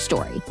telling her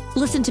story.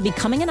 Listen to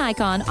Becoming an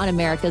Icon on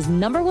America's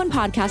 #1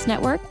 podcast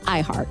network,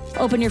 iHeart.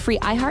 Open your free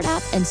iHeart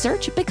app and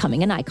search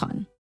Becoming an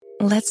Icon.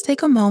 Let's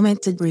take a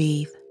moment to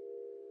breathe.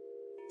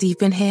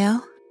 Deep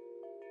inhale.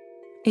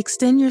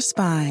 Extend your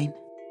spine.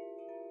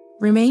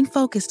 Remain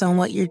focused on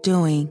what you're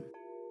doing.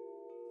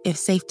 If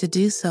safe to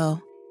do so,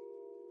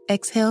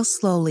 exhale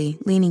slowly,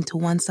 leaning to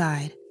one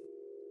side.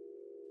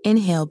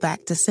 Inhale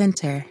back to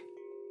center.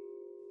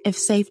 If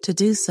safe to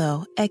do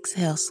so,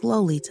 exhale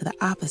slowly to the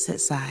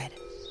opposite side.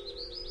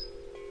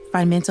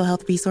 Find mental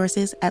health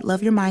resources at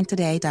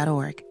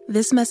loveyourmindtoday.org.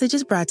 This message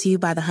is brought to you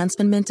by the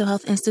Huntsman Mental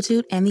Health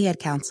Institute and the Ad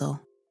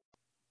Council.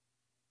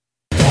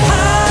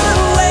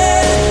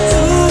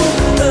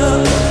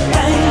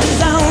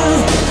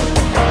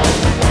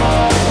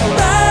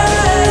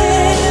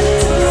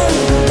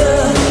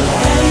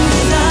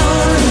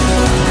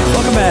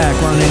 Back,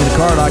 Ron Ananian, the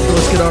Car Doctor.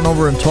 Let's get on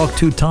over and talk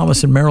to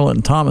Thomas in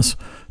Maryland. Thomas,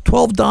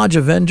 12 Dodge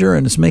Avenger,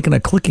 and it's making a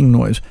clicking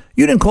noise.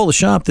 You didn't call the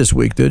shop this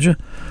week, did you?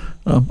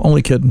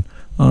 Only kidding.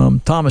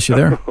 Thomas, you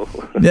there?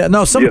 Yeah,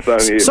 no. Yes, I'm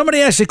here.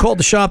 Somebody actually called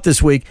the shop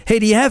this week. Hey,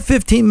 do you have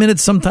 15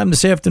 minutes sometime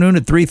this afternoon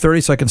at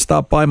 3:30 so I can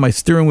stop by? My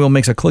steering wheel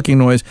makes a clicking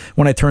noise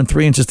when I turn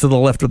 3 inches to the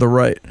left or the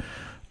right.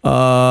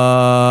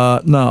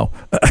 No.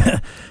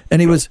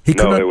 And it wasn't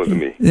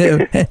me.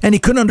 Yeah, and he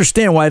couldn't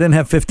understand why I didn't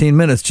have 15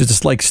 minutes to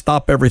just like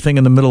stop everything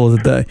in the middle of the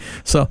day.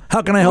 So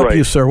how can I help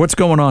you, sir? What's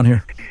going on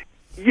here?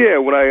 Yeah,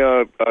 when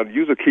I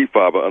use a key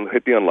fob, I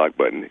hit the unlock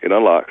button, it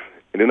unlocks,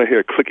 and then I hear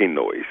a clicking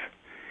noise.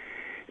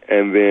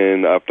 And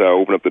then after I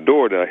open up the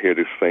door, then I hear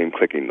this same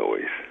clicking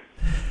noise.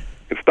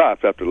 It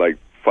stops after like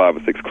 5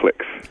 or 6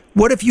 clicks.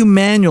 What if you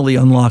manually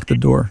unlock the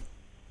door?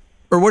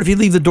 Or what if you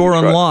leave the door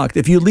unlocked?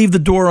 If you leave the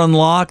door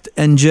unlocked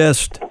and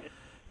just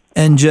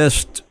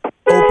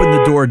open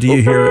the door, do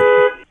you hear it?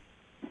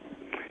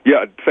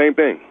 Yeah, same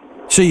thing.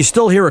 So you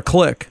still hear a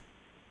click?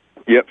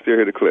 Yep, still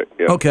hear the click.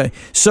 Yep. Okay.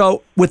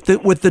 So with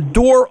the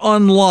door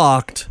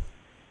unlocked,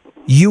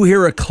 you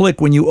hear a click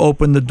when you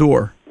open the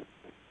door.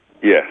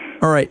 Yes.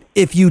 All right.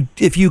 If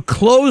you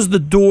close the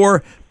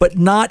door but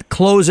not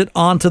close it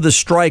onto the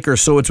striker,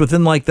 so it's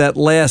within like that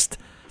last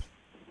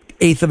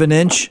 1/8 of an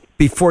inch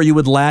before you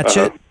would latch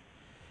it.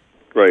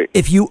 Right.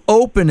 If you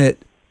open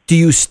it, do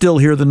you still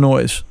hear the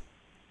noise?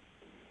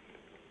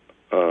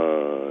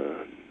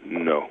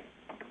 No.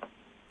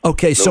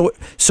 Okay, Nope.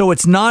 so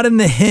it's not in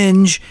the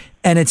hinge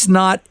and it's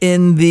not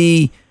in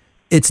the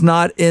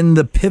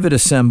pivot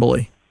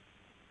assembly,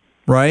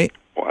 right?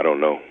 Well, I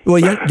don't know. Well,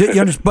 you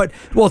understand, but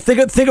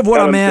think of what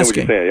I'm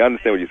asking. I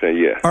understand what you're saying.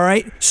 Yeah. All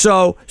right.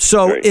 So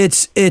Right.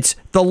 it's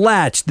the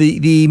latch,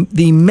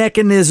 the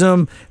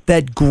mechanism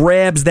that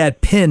grabs that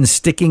pin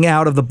sticking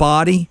out of the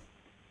body.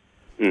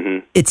 Mm-hmm.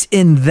 It's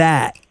in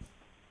that.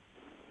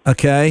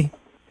 Okay.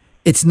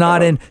 It's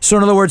not in. So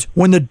in other words,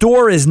 when the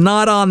door is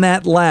not on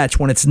that latch,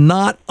 when it's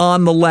not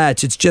on the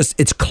latch,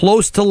 it's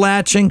close to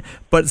latching,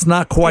 but it's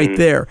not quite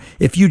there.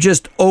 If you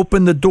just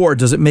open the door,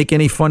 does it make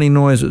any funny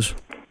noises?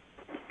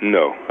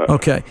 No.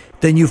 Okay.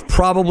 Then you've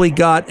probably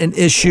got an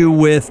issue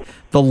with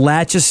the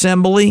latch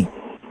assembly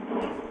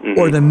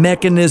or the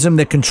mechanism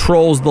that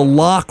controls the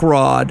lock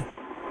rod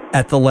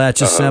at the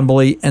latch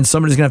assembly, and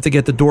somebody's going to have to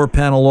get the door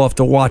panel off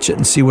to watch it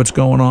and see what's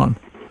going on.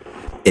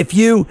 It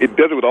does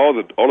it with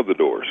all of the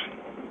doors.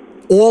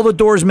 All the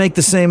doors make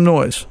the same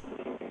noise.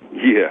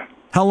 Yeah.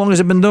 How long has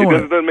it been doing?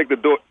 It doesn't make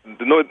the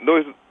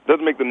noise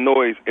doesn't make the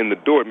noise in the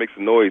door. It makes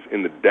the noise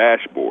in the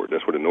dashboard.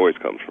 That's where the noise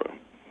comes from.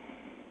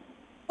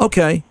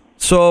 Okay,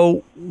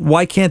 so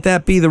why can't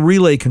that be the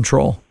relay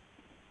control?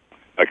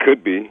 I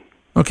could be.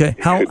 Okay,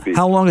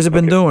 how long has it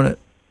been doing it?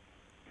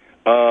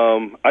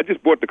 I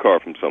just bought the car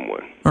from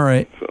someone. All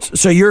right.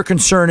 So your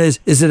concern is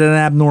it an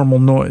abnormal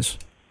noise?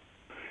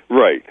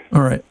 Right.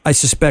 All right. I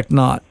suspect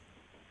not.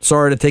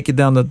 Sorry to take you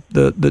down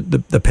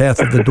the path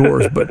of the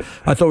doors, but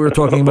I thought we were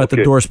talking about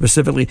the door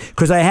specifically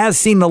because I have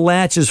seen the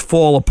latches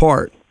fall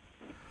apart.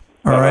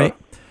 All right.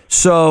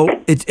 So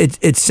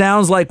it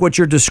sounds like what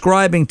you're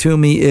describing to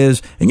me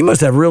is, and you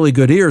must have really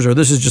good ears, or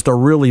this is just a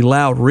really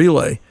loud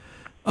relay,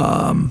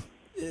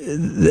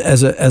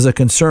 as a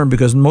concern,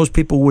 because most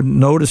people wouldn't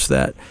notice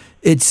that.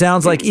 It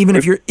sounds like even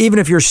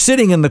if you're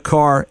sitting in the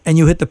car and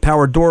you hit the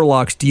power door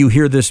locks, do you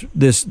hear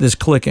this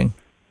clicking?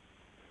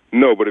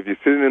 No, but if you're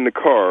sitting in the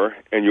car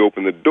and you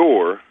open the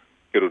door,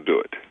 it'll do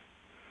it.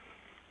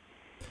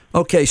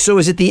 Okay, so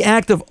is it the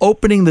act of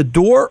opening the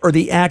door or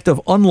the act of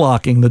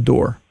unlocking the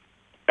door?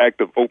 Act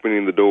of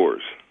opening the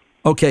doors.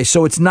 Okay,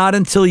 so it's not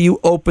until you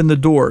open the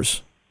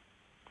doors.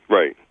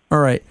 Right. All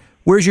right.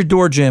 Where's your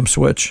door jamb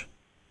switch?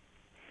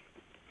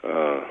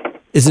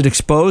 Is it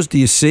exposed? Do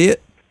you see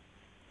it?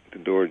 The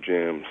door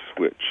jamb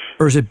switch.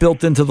 Or is it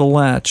built into the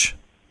latch?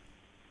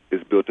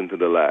 It's built into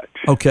the latch.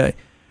 Okay.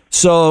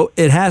 So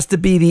it has to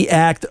be the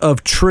act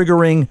of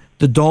triggering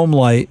the dome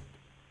light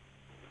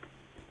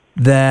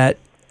that,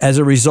 as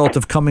a result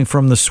of coming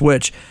from the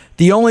switch.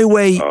 The only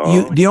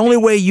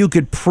way you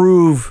could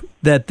prove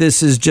that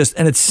this is just,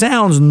 and it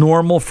sounds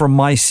normal from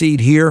my seat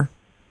here,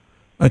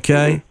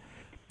 okay?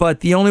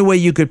 But the only way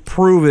you could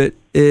prove it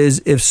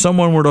is if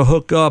someone were to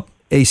hook up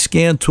a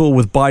scan tool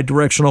with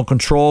bidirectional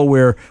control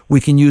where we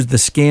can use the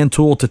scan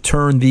tool to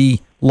turn the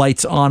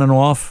lights on and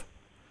off.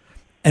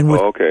 And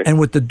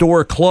with the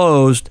door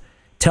closed,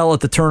 tell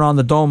it to turn on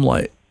the dome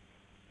light.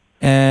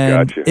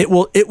 And it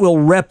will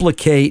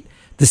replicate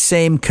the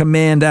same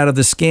command out of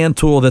the scan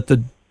tool that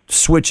the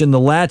switch in the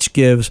latch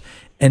gives.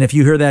 And if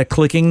you hear that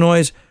clicking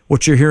noise,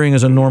 what you're hearing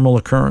is a normal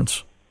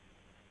occurrence.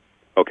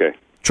 Okay.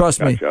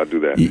 Trust me. I'll do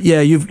that.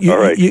 Yeah, All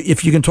right.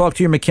 If you can talk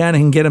to your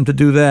mechanic and get him to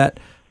do that,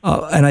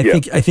 and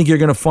I think you're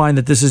going to find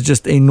that this is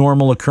just a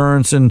normal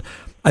occurrence. And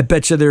I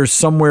bet you there's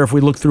somewhere, if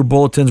we look through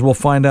bulletins, we'll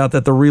find out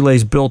that the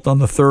relay's built on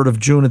the 3rd of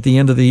June at the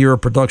end of the year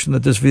of production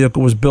that this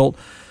vehicle was built.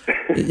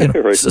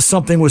 Right.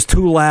 Something was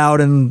too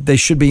loud and they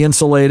should be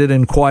insulated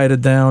and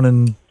quieted down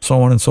and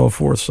so on and so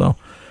forth. So,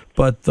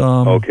 but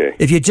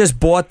if you just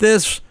bought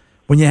this,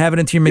 when you have it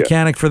into your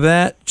mechanic for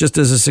that, just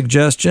as a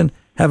suggestion,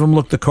 have them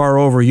look the car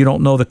over. You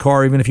don't know the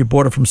car, even if you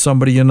bought it from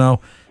somebody you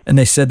know, and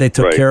they said they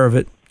took care of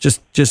it.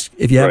 Just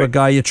if you have a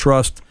guy you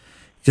trust,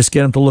 just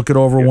get him to look it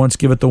over once,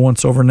 give it the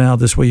once over now.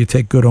 This way you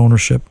take good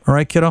ownership. All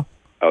right, kiddo?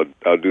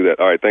 I'll do that.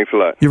 All right, thanks a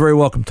lot. You're very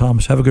welcome,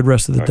 Thomas. Have a good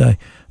rest of the day.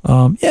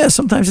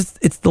 Sometimes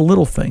it's the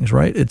little things,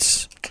 right?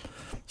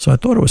 So I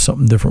thought it was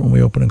something different when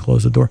we open and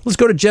close the door. Let's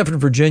go to Jeff in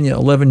Virginia,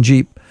 11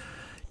 Jeep.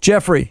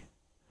 Jeffrey,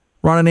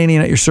 Ron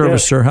Ananian at your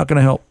service, sir. How can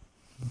I help?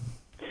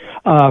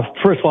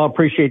 First of all, I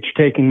appreciate you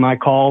taking my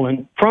call.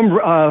 And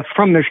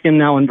from Michigan,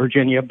 now in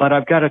Virginia, but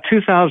I've got a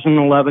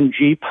 2011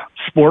 Jeep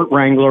Sport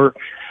Wrangler.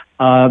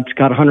 It's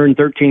got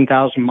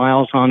 113,000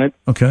 miles on it.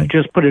 Okay.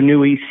 Just put a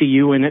new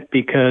ECU in it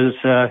because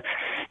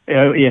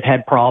it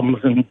had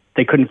problems and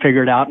they couldn't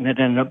figure it out, and it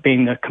ended up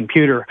being the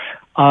computer.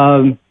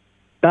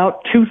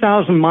 About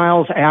 2,000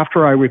 miles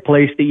after I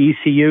replaced the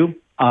ECU,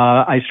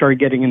 I started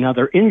getting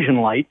another engine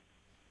light.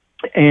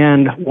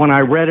 And when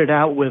I read it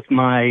out with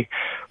my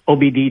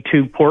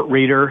OBD2 port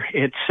reader,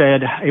 it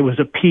said it was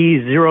a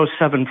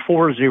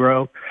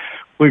P0740,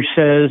 which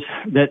says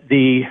that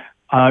the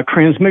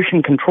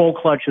transmission control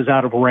clutch is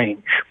out of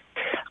range.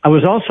 I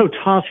was also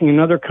tossing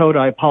another code.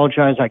 I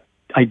apologize.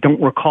 I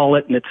don't recall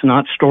it, and it's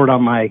not stored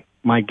on my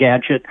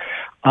gadget.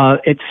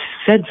 It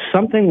said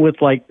something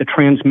with like the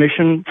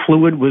transmission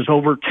fluid was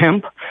over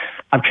temp.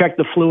 I've checked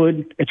the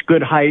fluid. It's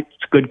good height.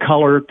 It's good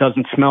color. It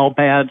doesn't smell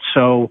bad.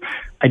 So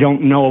I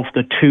don't know if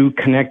the two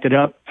connected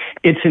up.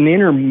 It's an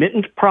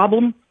intermittent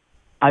problem.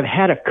 I've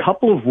had a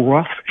couple of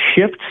rough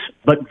shifts,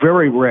 but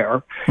very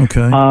rare.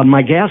 Okay.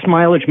 My gas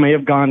mileage may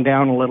have gone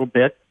down a little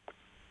bit.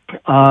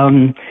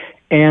 And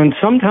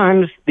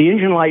sometimes the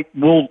engine light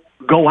will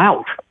go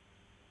out.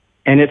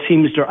 And it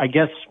seems to, I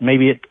guess,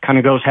 maybe it kind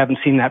of goes, haven't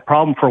seen that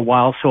problem for a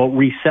while, so it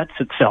resets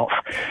itself.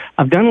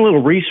 I've done a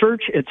little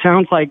research. It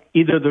sounds like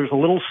either there's a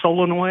little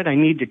solenoid I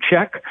need to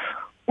check,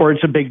 or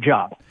it's a big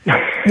job.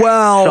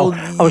 Well, so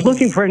I was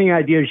looking for any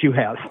ideas you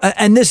have.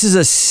 And this is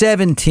a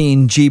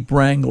 17 Jeep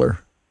Wrangler.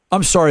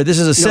 I'm sorry, this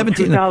is a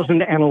 17.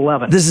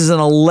 2011. This is an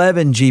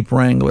 11 Jeep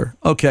Wrangler.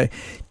 Okay.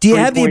 Do you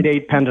have the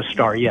 3.8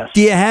 Pentastar? Yes.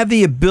 Do you have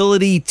the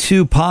ability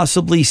to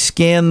possibly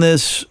scan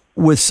this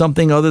with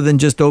something other than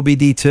just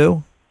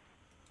OBD2?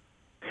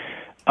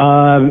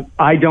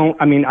 I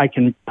don't. I mean, I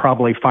can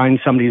probably find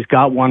somebody who's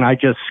got one. I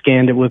just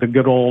scanned it with a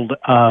good old.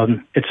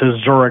 It's a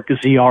Zurich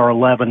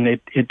ZR11.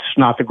 It's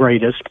not the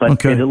greatest,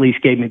 but it at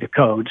least gave me the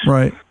codes.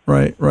 Right.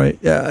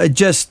 Yeah,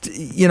 just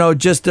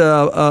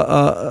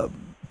a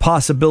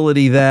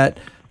possibility that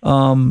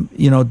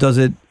does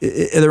it?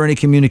 Are there any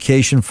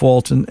communication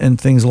faults and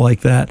things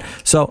like that?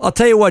 So I'll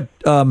tell you what,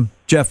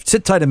 Jeff,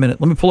 sit tight a minute.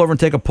 Let me pull over and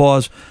take a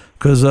pause,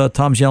 because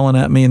Tom's yelling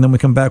at me, and then we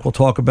come back, we'll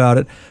talk about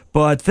it.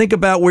 But think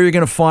about where you're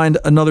going to find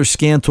another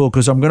scan tool,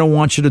 because I'm going to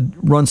want you to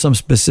run some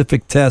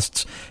specific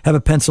tests. Have a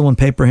pencil and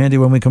paper handy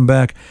when we come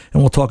back,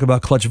 and we'll talk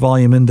about clutch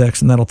volume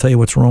index, and that'll tell you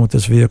what's wrong with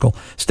this vehicle.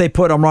 Stay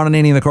put. I'm Ron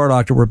Ananian, the Car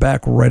Doctor. We're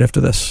back right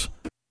after this.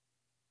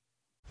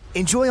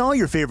 Enjoy all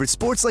your favorite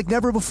sports like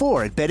never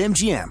before at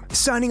BetMGM.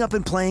 Signing up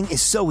and playing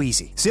is so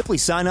easy. Simply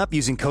sign up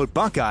using code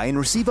Buckeye and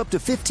receive up to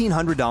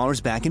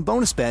 $1,500 back in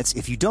bonus bets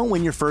if you don't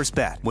win your first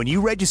bet. When you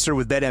register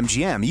with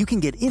BetMGM, you can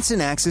get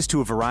instant access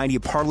to a variety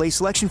of parlay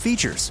selection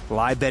features,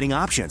 live betting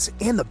options,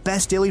 and the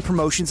best daily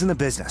promotions in the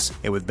business.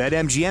 And with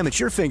BetMGM at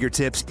your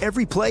fingertips,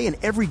 every play and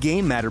every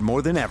game matter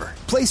more than ever.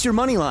 Place your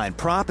moneyline,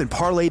 prop, and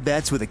parlay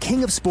bets with the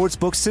king of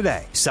sportsbooks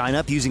today. Sign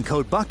up using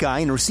code Buckeye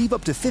and receive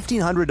up to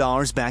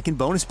 $1,500 back in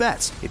bonus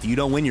bets if you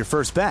don't win your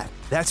first bet.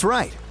 That's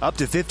right, up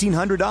to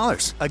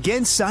 $1,500.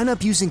 Again, sign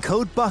up using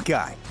code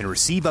Buckeye and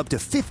receive up to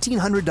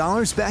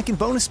 $1,500 back in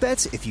bonus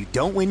bets if you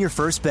don't win your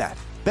first bet.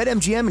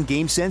 BetMGM and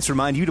GameSense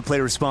remind you to play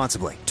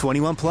responsibly.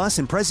 21 plus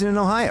and present in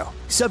Ohio.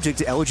 Subject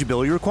to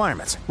eligibility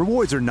requirements.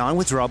 Rewards are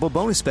non-withdrawable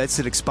bonus bets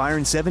that expire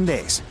in 7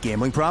 days.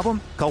 Gambling problem?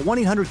 Call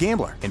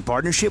 1-800-GAMBLER in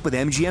partnership with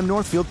MGM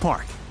Northfield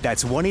Park.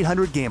 That's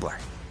 1-800-GAMBLER.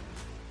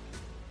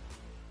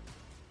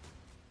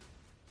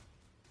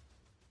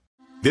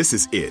 This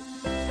is it.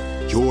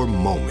 Your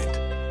moment.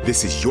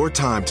 This is your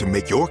time to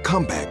make your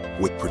comeback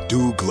with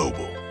Purdue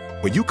Global.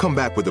 When you come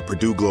back with a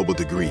Purdue Global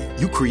degree,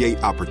 you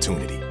create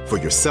opportunity for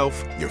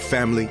yourself, your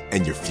family,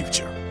 and your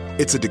future.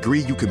 It's a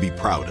degree you can be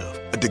proud of,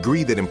 a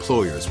degree that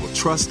employers will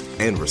trust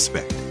and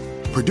respect.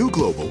 Purdue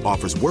Global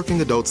offers working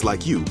adults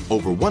like you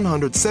over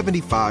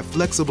 175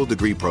 flexible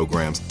degree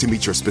programs to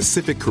meet your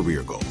specific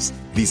career goals.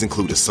 These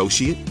include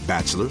associate,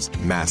 bachelor's,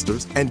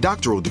 master's, and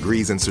doctoral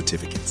degrees and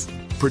certificates.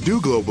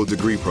 Purdue Global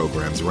degree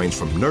programs range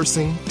from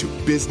nursing to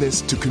business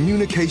to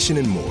communication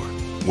and more.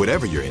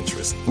 Whatever your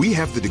interest, we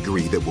have the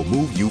degree that will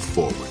move you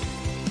forward.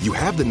 You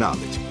have the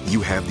knowledge, you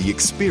have the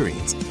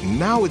experience.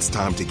 Now it's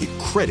time to get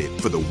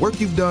credit for the work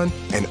you've done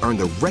and earn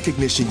the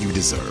recognition you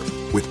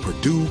deserve with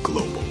Purdue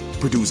Global,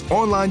 Purdue's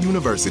online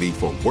university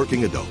for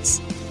working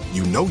adults.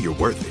 You know you're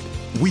worth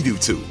it. We do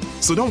too.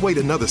 So don't wait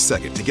another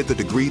second to get the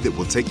degree that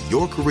will take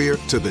your career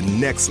to the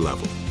next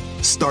level.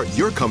 Start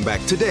your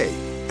comeback today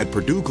at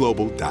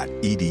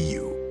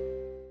purdueglobal.edu.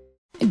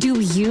 Do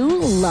you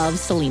love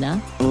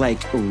Selena?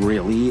 Like,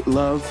 really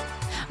love?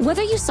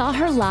 Whether you saw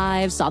her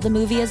live, saw the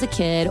movie as a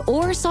kid,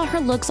 or saw her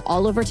looks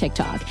all over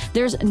TikTok,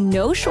 there's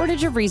no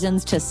shortage of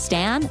reasons to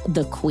stan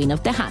the Queen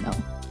of Tejano.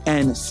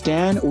 And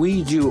Stan,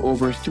 we do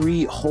over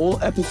 3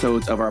 whole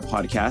episodes of our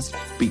podcast,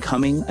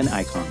 Becoming an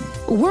Icon.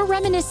 We're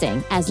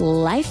reminiscing as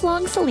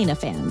lifelong Selena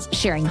fans,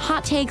 sharing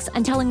hot takes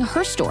and telling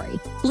her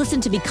story.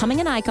 Listen to Becoming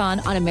an Icon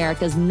on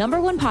America's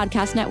 #1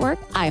 podcast network,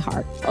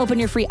 iHeart. Open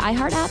your free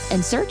iHeart app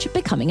and search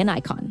Becoming an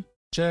Icon.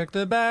 Check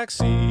the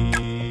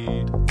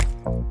backseat.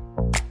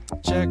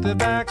 Check the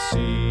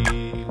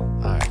backseat.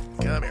 All right,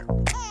 come here.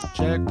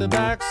 Check the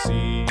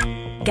backseat.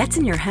 Gets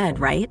in your head,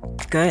 right?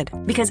 Good.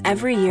 Because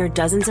every year,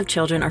 dozens of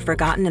children are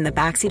forgotten in the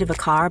backseat of a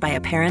car by a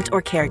parent or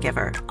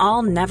caregiver.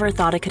 All never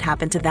thought it could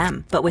happen to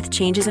them. But with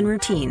changes in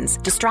routines,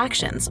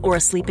 distractions, or a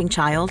sleeping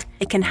child,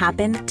 it can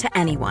happen to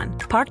anyone.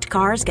 Parked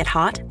cars get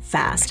hot,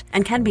 fast,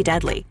 and can be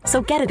deadly.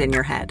 So get it in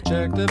your head.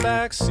 Check the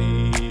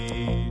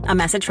backseat. A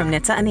message from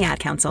NHTSA and the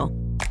Ad Council.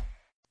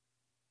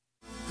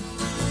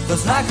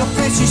 Just like a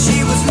picture,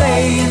 she was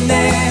laying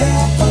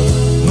there,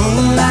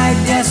 moonlight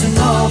dancing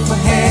off her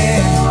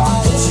hair.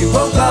 She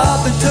woke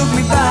up and took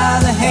me by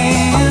the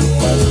hand.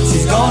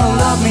 She's gonna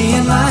love me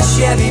in my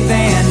Chevy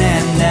van,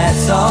 and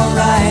that's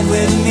alright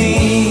with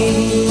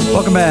me.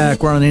 Welcome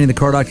back. We're on the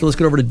Car Doctor. Let's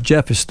get over to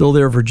Jeff. Who's still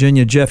there,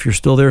 Virginia. Jeff, you're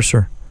still there,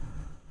 sir?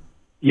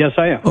 Yes,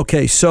 I am.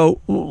 Okay,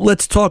 so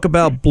let's talk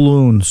about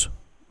balloons.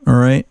 All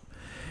right.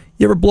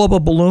 You ever blow up a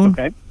balloon?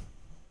 Okay.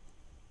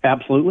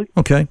 Absolutely.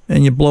 Okay,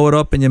 and you blow it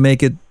up and you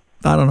make it,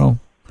 I don't know.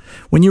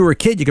 When you were a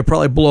kid, you could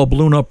probably blow a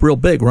balloon up real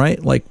big,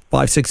 right? Like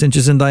 5-6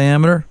 inches in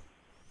diameter.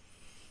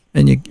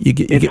 And you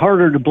get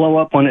harder to blow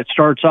up when it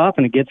starts off,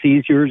 and it gets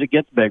easier as it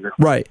gets bigger.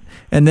 Right,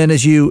 and then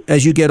as you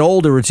get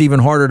older, it's even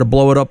harder to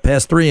blow it up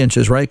past 3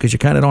 inches, right? Because you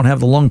kind of don't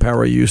have the lung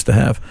power you used to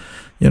have,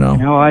 you know.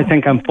 No, I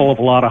think I'm full of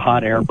a lot of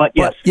hot air, but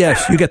yes.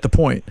 Yes, you get the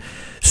point.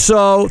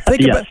 So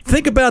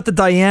think about the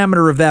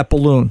diameter of that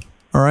balloon.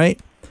 All right.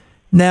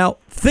 Now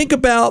think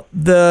about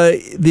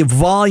the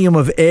volume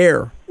of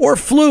air or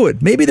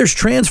fluid. Maybe there's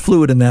trans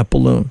fluid in that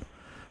balloon.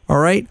 All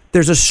right.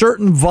 There's a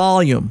certain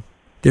volume.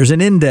 There's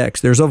an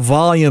index. There's a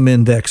volume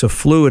index of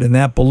fluid in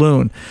that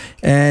balloon.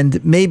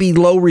 And maybe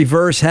low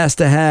reverse has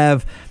to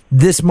have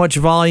this much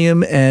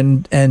volume,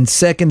 and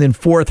second and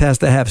fourth has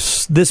to have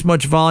this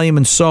much volume,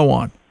 and so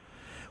on.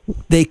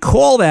 They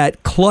call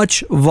that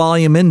clutch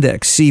volume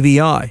index,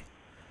 CVI.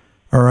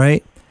 All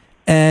right?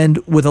 And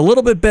with a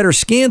little bit better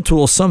scan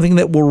tool, something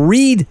that will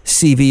read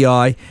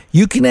CVI,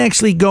 you can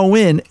actually go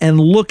in and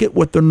look at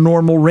what the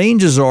normal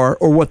ranges are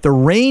or what the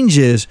range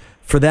is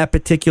for that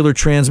particular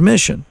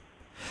transmission.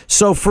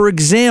 So, for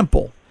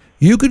example,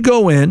 you could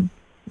go in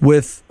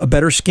with a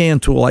better scan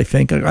tool, I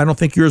think. I don't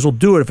think yours will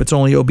do it if it's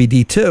only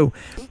OBD2.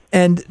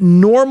 And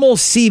normal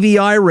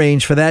CVI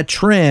range for that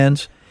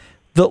trans,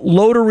 the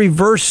loader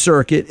reverse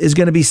circuit is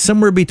going to be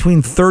somewhere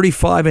between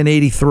 35 and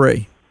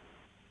 83.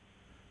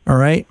 All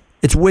right?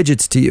 It's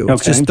widgets to you. Okay.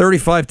 It's just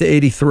 35 to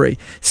 83.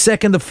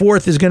 Second to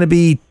fourth is going to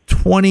be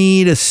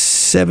 20 to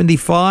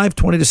 75,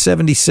 20 to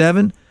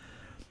 77.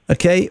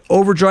 Okay?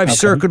 Overdrive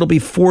circuit will be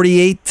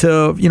 48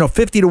 to,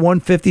 50 to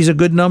 150 is a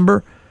good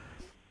number.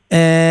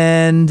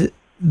 And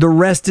the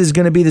rest is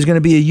going to be, there's going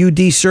to be a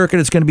UD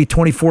circuit. It's going to be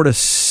 24 to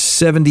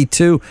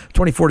 72,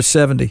 24 to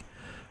 70.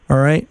 All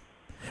right?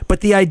 But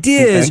the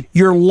idea is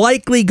you're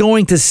likely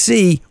going to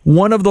see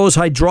one of those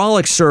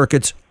hydraulic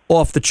circuits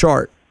off the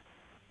chart.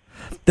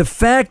 The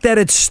fact that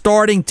it's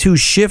starting to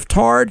shift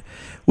hard,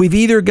 we've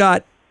either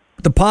got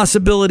the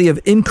possibility of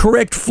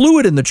incorrect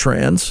fluid in the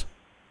trans,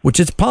 which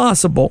is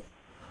possible.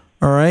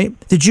 All right?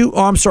 Did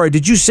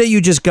you say you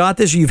just got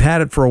this or you've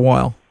had it for a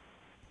while?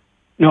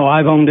 No,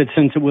 I've owned it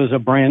since it was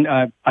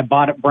I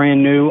bought it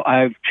brand new.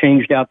 I've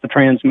changed out the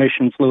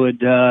transmission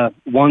fluid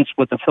once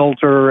with the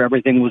filter.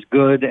 Everything was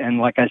good. And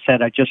like I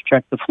said, I just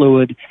checked the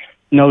fluid.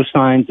 No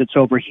signs it's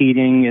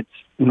overheating. It's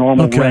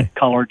normal red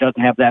color. Doesn't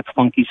have that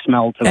funky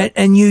smell to it.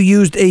 And you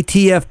used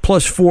ATF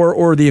 +4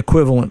 or the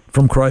equivalent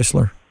from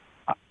Chrysler?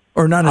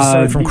 Or not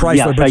necessarily from Chrysler,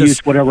 yes, but I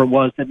used whatever it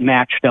was that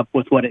matched up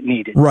with what it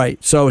needed.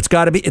 Right. So it's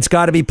got to be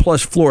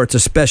 +4. It's a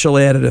special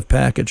additive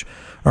package.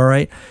 All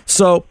right.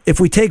 So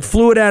if we take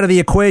fluid out of the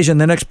equation,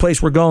 the next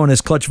place we're going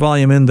is clutch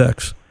volume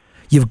index.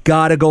 You've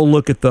got to go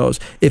look at those.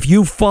 If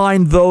you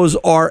find those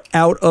are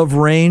out of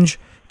range,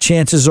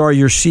 chances are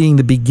you're seeing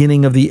the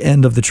beginning of the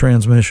end of the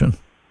transmission.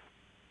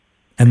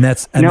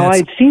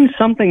 I'd seen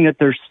something that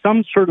there's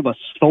some sort of a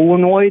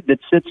solenoid that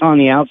sits on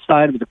the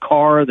outside of the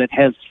car that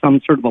has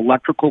some sort of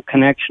electrical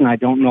connection. I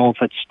don't know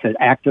if it's to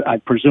I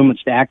presume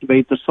it's to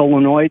activate the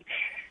solenoid.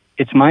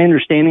 It's my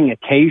understanding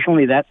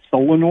occasionally that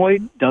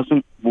solenoid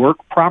doesn't work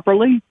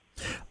properly.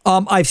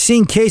 I've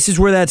seen cases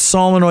where that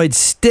solenoid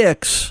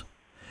sticks,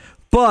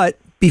 but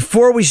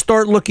before we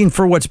start looking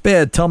for what's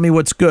bad, tell me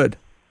what's good.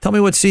 Tell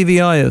me what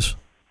CVI is.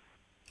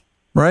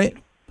 Right?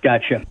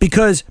 Gotcha.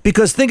 Because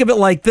think of it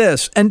like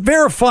this, and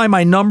verify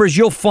my numbers.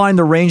 You'll find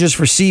the ranges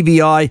for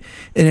CVI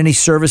in any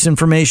service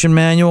information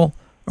manual,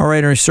 all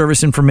right, or a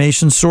service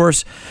information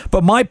source.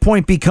 But my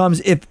point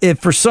becomes, if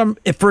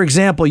for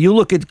example, you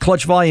look at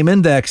clutch volume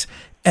index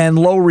and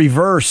low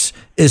reverse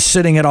is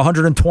sitting at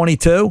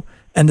 122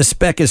 and the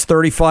spec is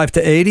 35 to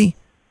 80,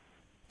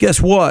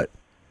 guess what?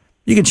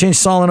 You can change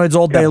solenoids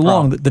all day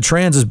long. The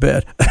trans is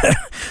bad.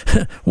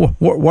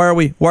 Why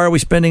are we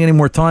spending any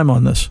more time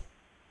on this?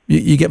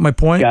 You get my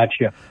point?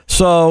 Gotcha.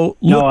 So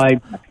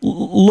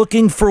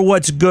looking for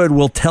what's good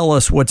will tell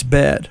us what's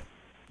bad.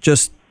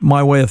 Just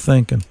my way of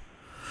thinking.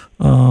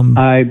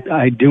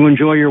 I do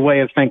enjoy your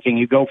way of thinking.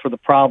 You go for the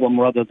problem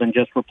rather than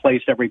just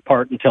replace every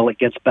part until it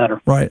gets better.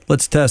 Right.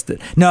 Let's test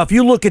it. Now, if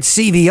you look at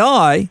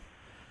CVI,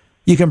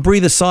 you can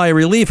breathe a sigh of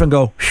relief and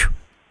go,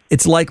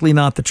 it's likely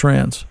not the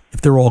trans if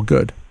they're all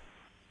good.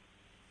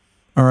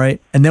 All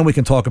right, and then we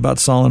can talk about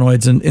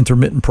solenoids and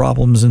intermittent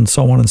problems and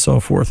so on and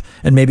so forth,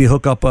 and maybe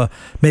hook up a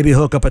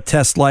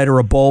test light or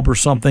a bulb or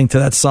something to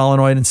that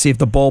solenoid and see if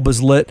the bulb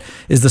is lit.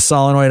 Is the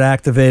solenoid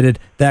activated?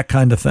 That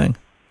kind of thing.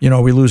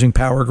 Are we losing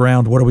power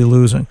ground? What are we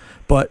losing?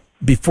 But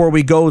before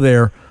we go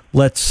there,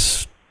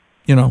 let's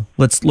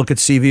look at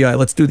CVI.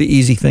 Let's do the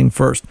easy thing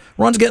first.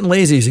 Ron's getting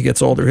lazy as he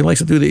gets older. He likes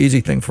to do the easy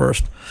thing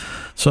first.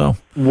 So,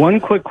 one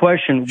quick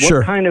question: Sure.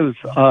 What kind of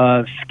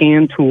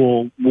scan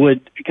tool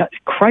would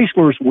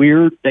Chrysler's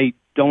weird? They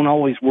don't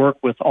always work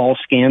with all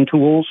scan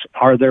tools.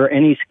 Are there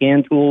any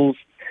scan tools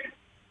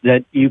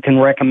that you can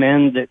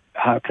recommend? That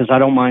because I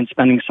don't mind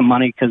spending some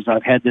money because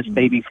I've had this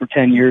baby for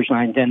 10 years and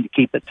I intend to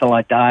keep it till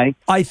I die.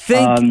 I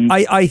think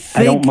I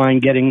don't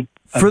mind getting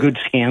a good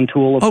scan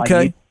tool. If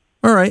I need.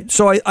 All right.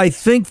 So I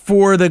think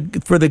for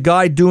the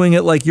guy doing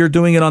it like you're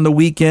doing it on the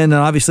weekend,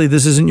 and obviously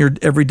this isn't your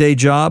everyday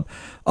job,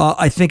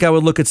 I think I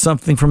would look at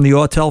something from the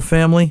Autel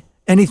family.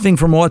 Anything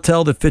from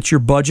Autel that fits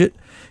your budget.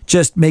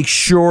 Just make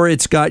sure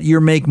it's got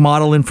your make,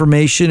 model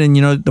information, and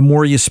the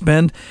more you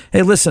spend.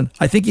 Hey, listen,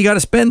 I think you got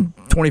to spend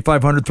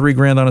 $2,500,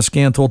 $3,000 on a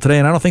scan tool today,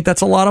 and I don't think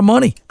that's a lot of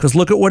money because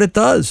look at what it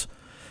does.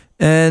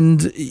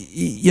 And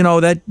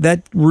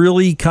that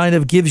really kind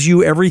of gives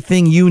you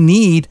everything you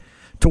need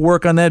to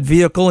work on that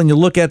vehicle, and you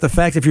look at the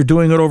fact if you're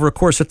doing it over a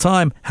course of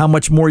time, how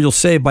much more you'll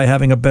save by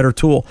having a better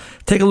tool.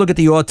 Take a look at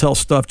the Autel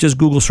stuff. Just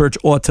Google search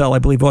Autel, I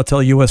believe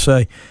Autel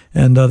USA,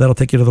 and that'll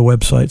take you to the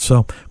website.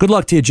 So good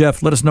luck to you,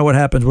 Jeff. Let us know what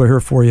happens. We're here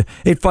for you.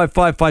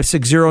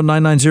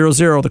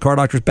 855-560-9900. The Car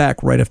Doctor's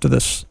back right after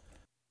this.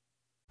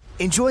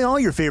 Enjoy all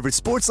your favorite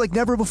sports like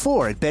never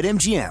before at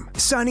BetMGM.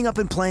 Signing up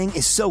and playing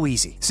is so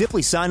easy.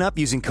 Simply sign up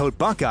using code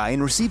Buckeye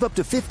and receive up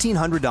to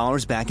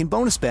 $1,500 back in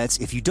bonus bets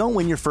if you don't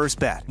win your first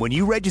bet. When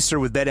you register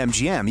with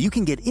BetMGM, you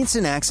can get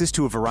instant access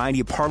to a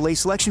variety of parlay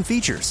selection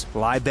features,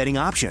 live betting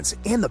options,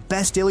 and the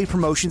best daily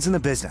promotions in the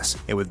business.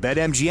 And with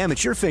BetMGM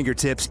at your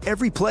fingertips,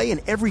 every play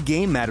and every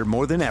game matter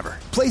more than ever.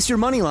 Place your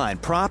moneyline,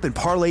 prop, and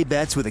parlay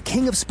bets with the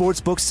king of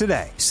sportsbooks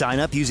today. Sign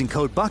up using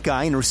code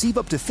Buckeye and receive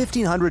up to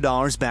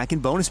 $1,500 back in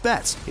bonus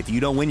bets if you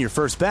don't win your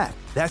first bet.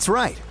 That's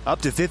right,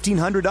 up to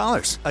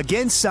 $1,500.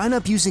 Again, sign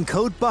up using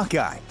code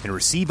Buckeye and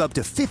receive up to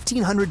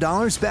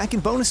 $1,500 back in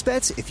bonus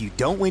bets if you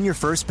don't win your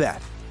first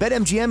bet.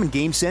 BetMGM and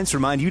GameSense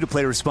remind you to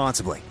play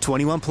responsibly.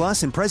 21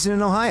 plus and present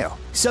in Ohio.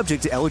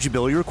 Subject to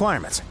eligibility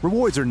requirements.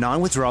 Rewards are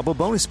non-withdrawable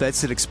bonus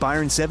bets that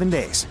expire in 7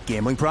 days.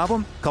 Gambling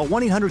problem? Call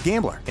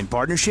 1-800-GAMBLER in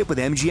partnership with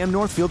MGM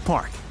Northfield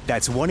Park.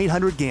 That's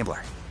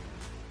 1-800-GAMBLER.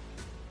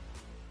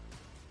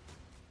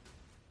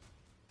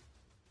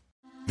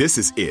 This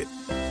is it.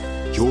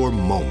 Your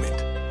moment.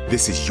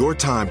 This is your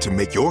time to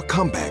make your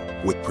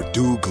comeback with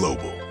Purdue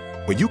Global.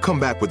 When you come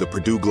back with a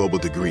Purdue Global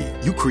degree,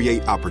 you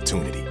create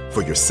opportunity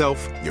for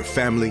yourself, your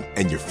family,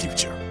 and your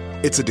future.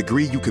 It's a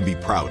degree you can be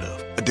proud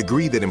of, a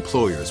degree that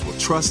employers will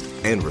trust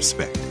and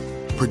respect.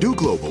 Purdue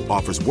Global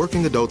offers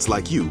working adults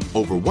like you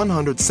over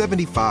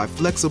 175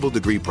 flexible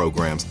degree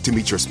programs to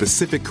meet your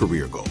specific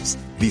career goals.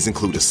 These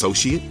include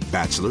associate,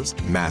 bachelor's,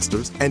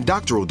 master's, and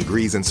doctoral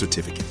degrees and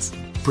certificates.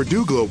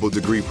 Purdue Global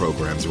degree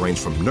programs range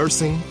from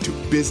nursing to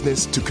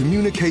business to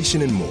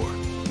communication and more.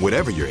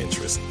 Whatever your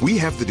interest, we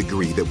have the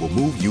degree that will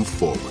move you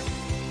forward.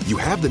 You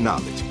have the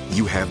knowledge,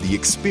 you have the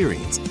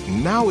experience.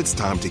 Now it's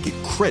time to get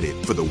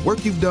credit for the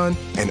work you've done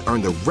and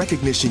earn the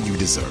recognition you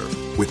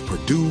deserve with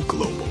Purdue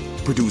Global,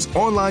 Purdue's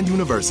online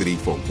university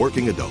for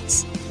working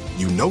adults.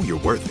 You know you're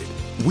worth it.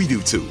 We do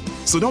too.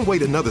 So don't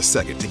wait another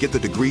second to get the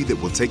degree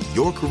that will take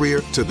your career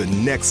to the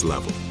next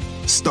level.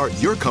 Start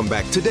your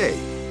comeback today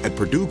at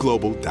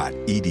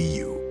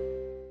purdueglobal.edu.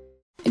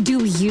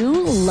 Do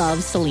you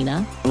love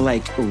Selena?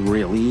 Like,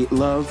 really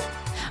love?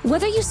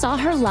 Whether you saw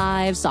her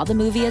live, saw the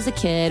movie as a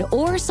kid,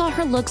 or saw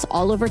her looks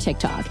all over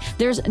TikTok,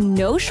 there's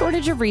no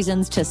shortage of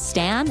reasons to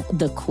stan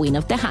the Queen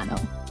of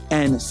Tejano.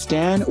 And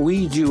Stan,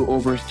 we do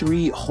over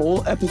 3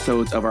 whole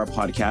episodes of our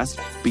podcast,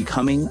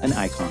 Becoming an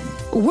Icon.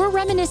 We're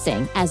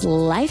reminiscing as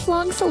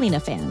lifelong Selena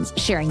fans,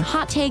 sharing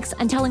hot takes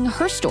and telling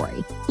her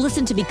story.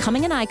 Listen to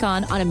Becoming an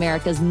Icon on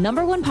America's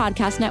 #1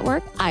 podcast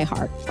network,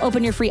 iHeart.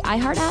 Open your free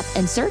iHeart app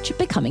and search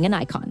Becoming an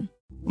Icon.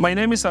 My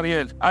name is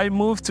Ariel. I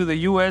moved to the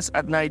U.S.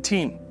 at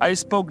 19. I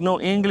spoke no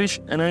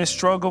English and I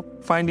struggled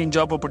finding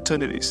job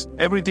opportunities.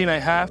 Everything I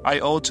have,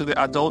 I owe to the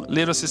Adult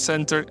Literacy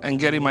Center and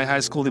getting my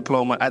high school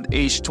diploma at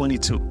age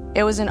 22.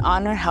 It was an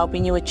honor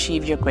helping you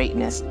achieve your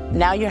greatness.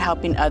 Now you're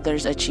helping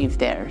others achieve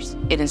theirs.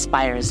 It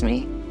inspires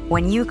me.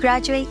 When you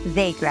graduate,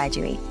 they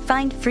graduate.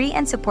 Find free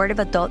and supportive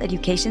adult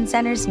education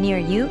centers near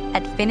you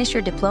at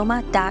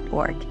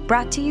finishyourdiploma.org.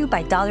 Brought to you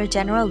by Dollar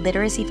General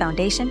Literacy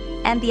Foundation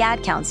and the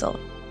Ad Council.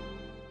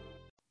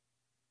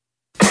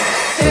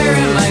 Here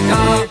in my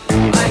car,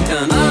 I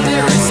can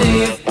only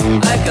receive.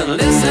 I can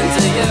listen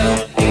to you.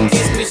 It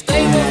keeps me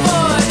stable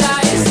for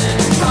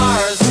Dyson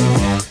cars.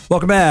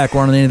 Welcome back. We're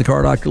on the name of the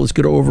car doctor. Let's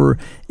get over.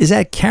 Is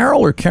that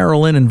Carol or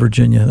Carolyn in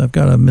Virginia? I've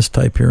got a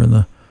mistype here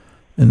in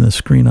the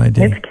screen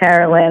ID. It's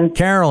Carolyn.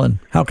 Carolyn,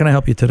 how can I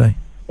help you today?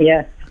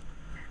 Yes.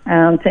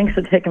 Thanks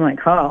for taking my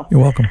call. You're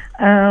welcome.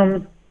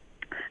 I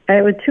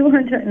have a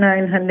 209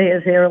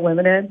 Hyundai Azera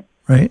Limited.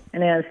 Right.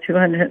 And it has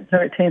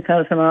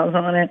 213,000 miles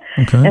on it.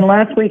 Okay. And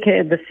last week I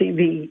had the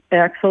CV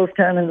axles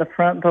down in the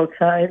front, both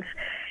sides.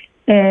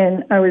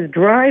 And I was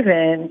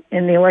driving,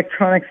 and the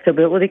electronic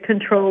stability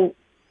control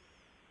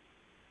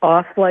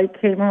off light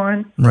came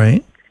on.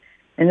 Right.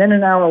 And then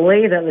an hour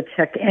later, the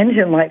check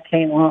engine light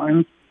came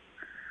on.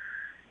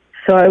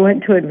 So I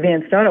went to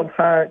Advanced Auto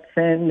Parts,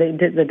 and they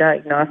did the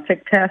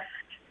diagnostic test.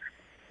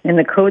 And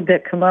the code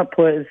that came up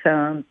was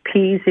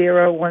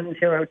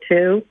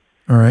P0102.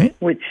 All right.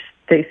 Which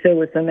they said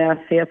was the mass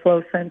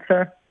airflow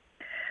sensor.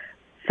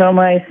 So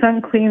my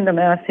son cleaned the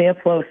mass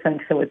airflow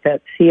sensor with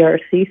that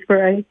CRC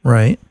spray.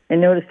 Right.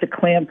 And noticed the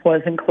clamp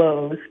wasn't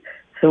closed,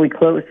 so we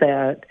closed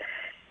that.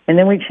 And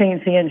then we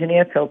changed the engine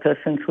air filter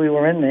since we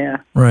were in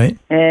there. Right.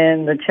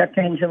 And the check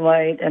engine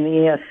light and the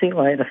ESC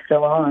light are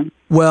still on.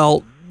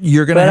 Well,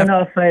 you're going to I have... don't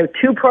know if I have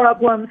 2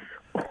 problems.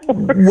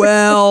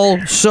 Well,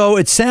 so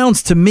it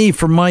sounds to me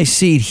from my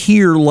seat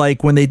here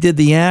like when they did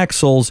the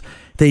axles,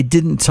 they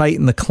didn't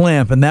tighten the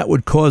clamp, and that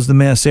would cause the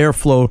mass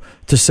airflow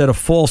to set a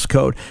false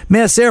code.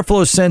 Mass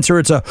airflow sensor,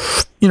 it's a,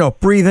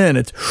 breathe in.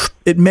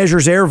 It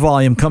measures air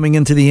volume coming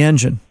into the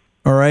engine.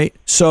 All right.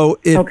 So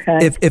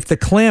if the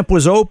clamp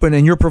was open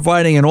and you're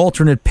providing an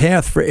alternate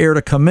path for air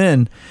to come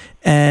in,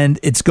 and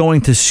it's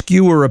going to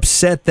skew or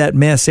upset that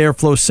mass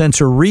airflow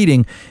sensor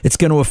reading, it's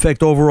going to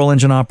affect overall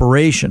engine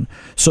operation.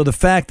 So the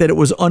fact that it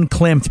was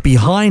unclamped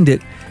behind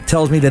it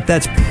tells me that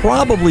that's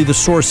probably the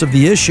source of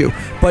the issue.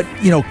 But,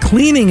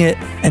 cleaning it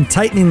and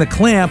tightening the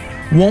clamp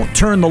won't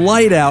turn the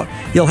light out,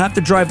 you'll have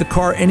to drive the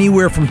car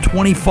anywhere from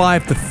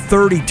 25 to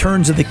 30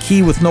 turns of the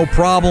key with no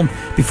problem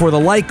before the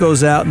light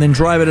goes out, and then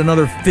drive it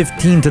another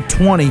 15 to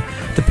 20,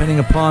 depending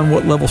upon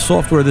what level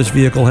software this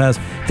vehicle has,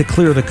 to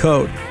clear the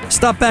code.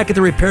 Stop back at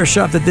the repair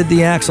shop that did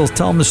the axles,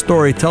 tell them the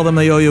story, tell them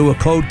they owe you a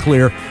code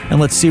clear, and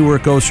let's see where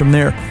it goes from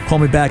there. Call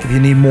me back if you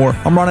need more.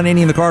 I'm Ron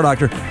Ananian, the Car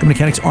Doctor. Good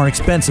mechanics aren't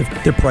expensive,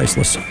 they're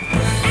priceless.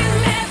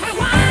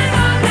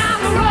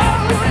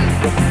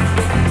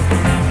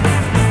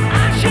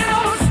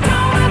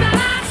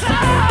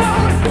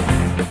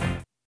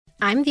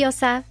 I'm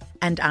Diosa.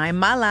 And I'm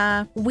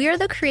Mala. We're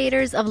the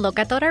creators of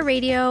Locatora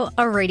Radio,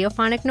 a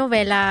radiophonic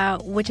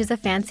novela, which is a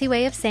fancy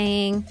way of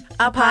saying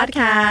a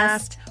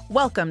podcast.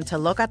 Welcome to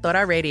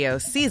Locatora Radio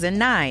Season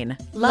 9.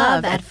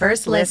 Love at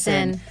First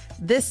Listen.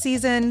 This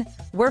season,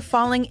 we're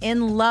falling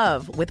in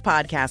love with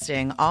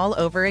podcasting all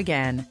over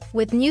again.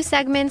 With new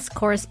segments,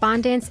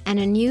 correspondence, and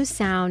a new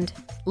sound.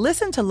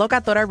 Listen to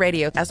Locatora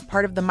Radio as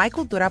part of the My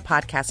Cultura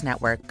Podcast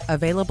Network,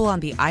 available on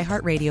the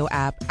iHeartRadio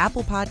app,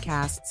 Apple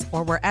Podcasts,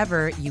 or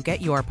wherever you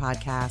get your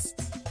podcasts.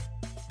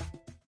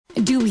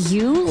 Do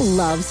you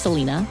love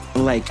Selena?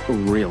 Like,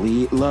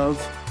 really love?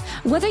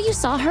 Whether you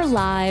saw her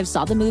live,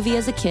 saw the movie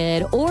as a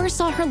kid, or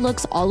saw her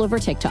looks all over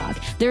TikTok,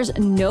 there's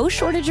no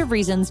shortage of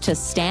reasons to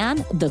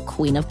stan the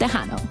Queen of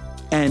Tejano.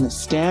 And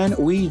Stan,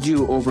 we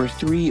do over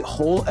 3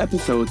 whole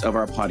episodes of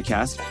our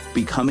podcast,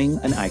 Becoming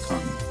an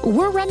Icon.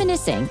 We're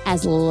reminiscing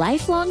as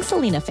lifelong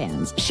Selena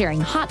fans, sharing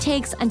hot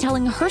takes and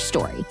telling her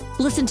story.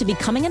 Listen to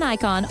Becoming an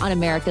Icon on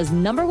America's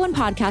 #1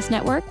 podcast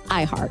network,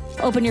 iHeart.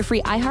 Open your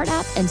free iHeart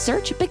app and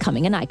search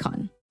Becoming an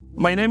Icon.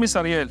 My name is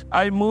Ariel.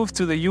 I moved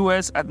to the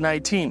U.S. at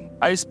 19.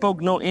 I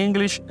spoke no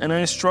English and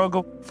I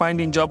struggled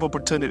finding job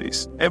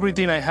opportunities.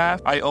 Everything I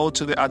have, I owe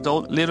to the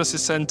Adult Literacy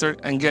Center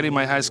and getting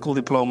my high school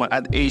diploma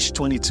at age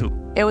 22.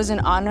 It was an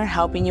honor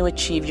helping you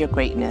achieve your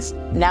greatness.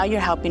 Now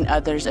you're helping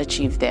others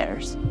achieve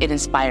theirs. It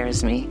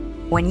inspires me.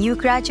 When you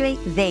graduate,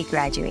 they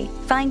graduate.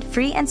 Find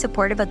free and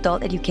supportive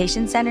adult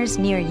education centers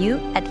near you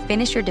at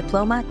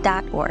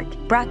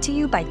finishyourdiploma.org. Brought to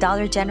you by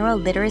Dollar General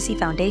Literacy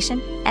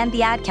Foundation and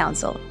the Ad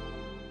Council.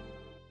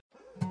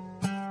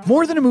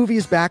 More Than a Movie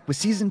is back with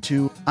Season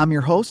 2. I'm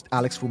your host,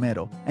 Alex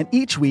Fumero, and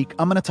each week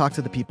I'm going to talk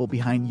to the people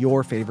behind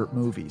your favorite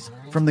movies.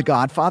 From The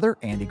Godfather,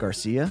 Andy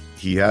Garcia.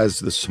 He has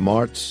the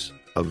smarts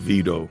of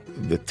Vito,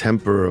 the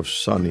temper of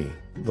Sonny,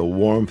 the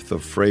warmth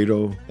of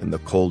Fredo, and the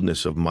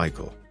coldness of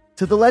Michael.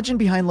 To the legend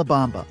behind La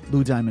Bamba,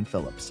 Lou Diamond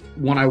Phillips.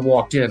 When I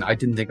walked in, I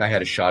didn't think I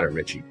had a shot at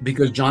Richie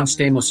because John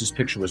Stamos'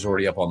 picture was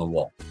already up on the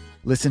wall.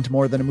 Listen to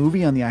More Than a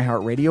Movie on the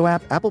iHeartRadio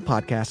app, Apple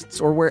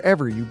Podcasts, or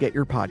wherever you get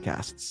your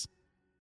podcasts.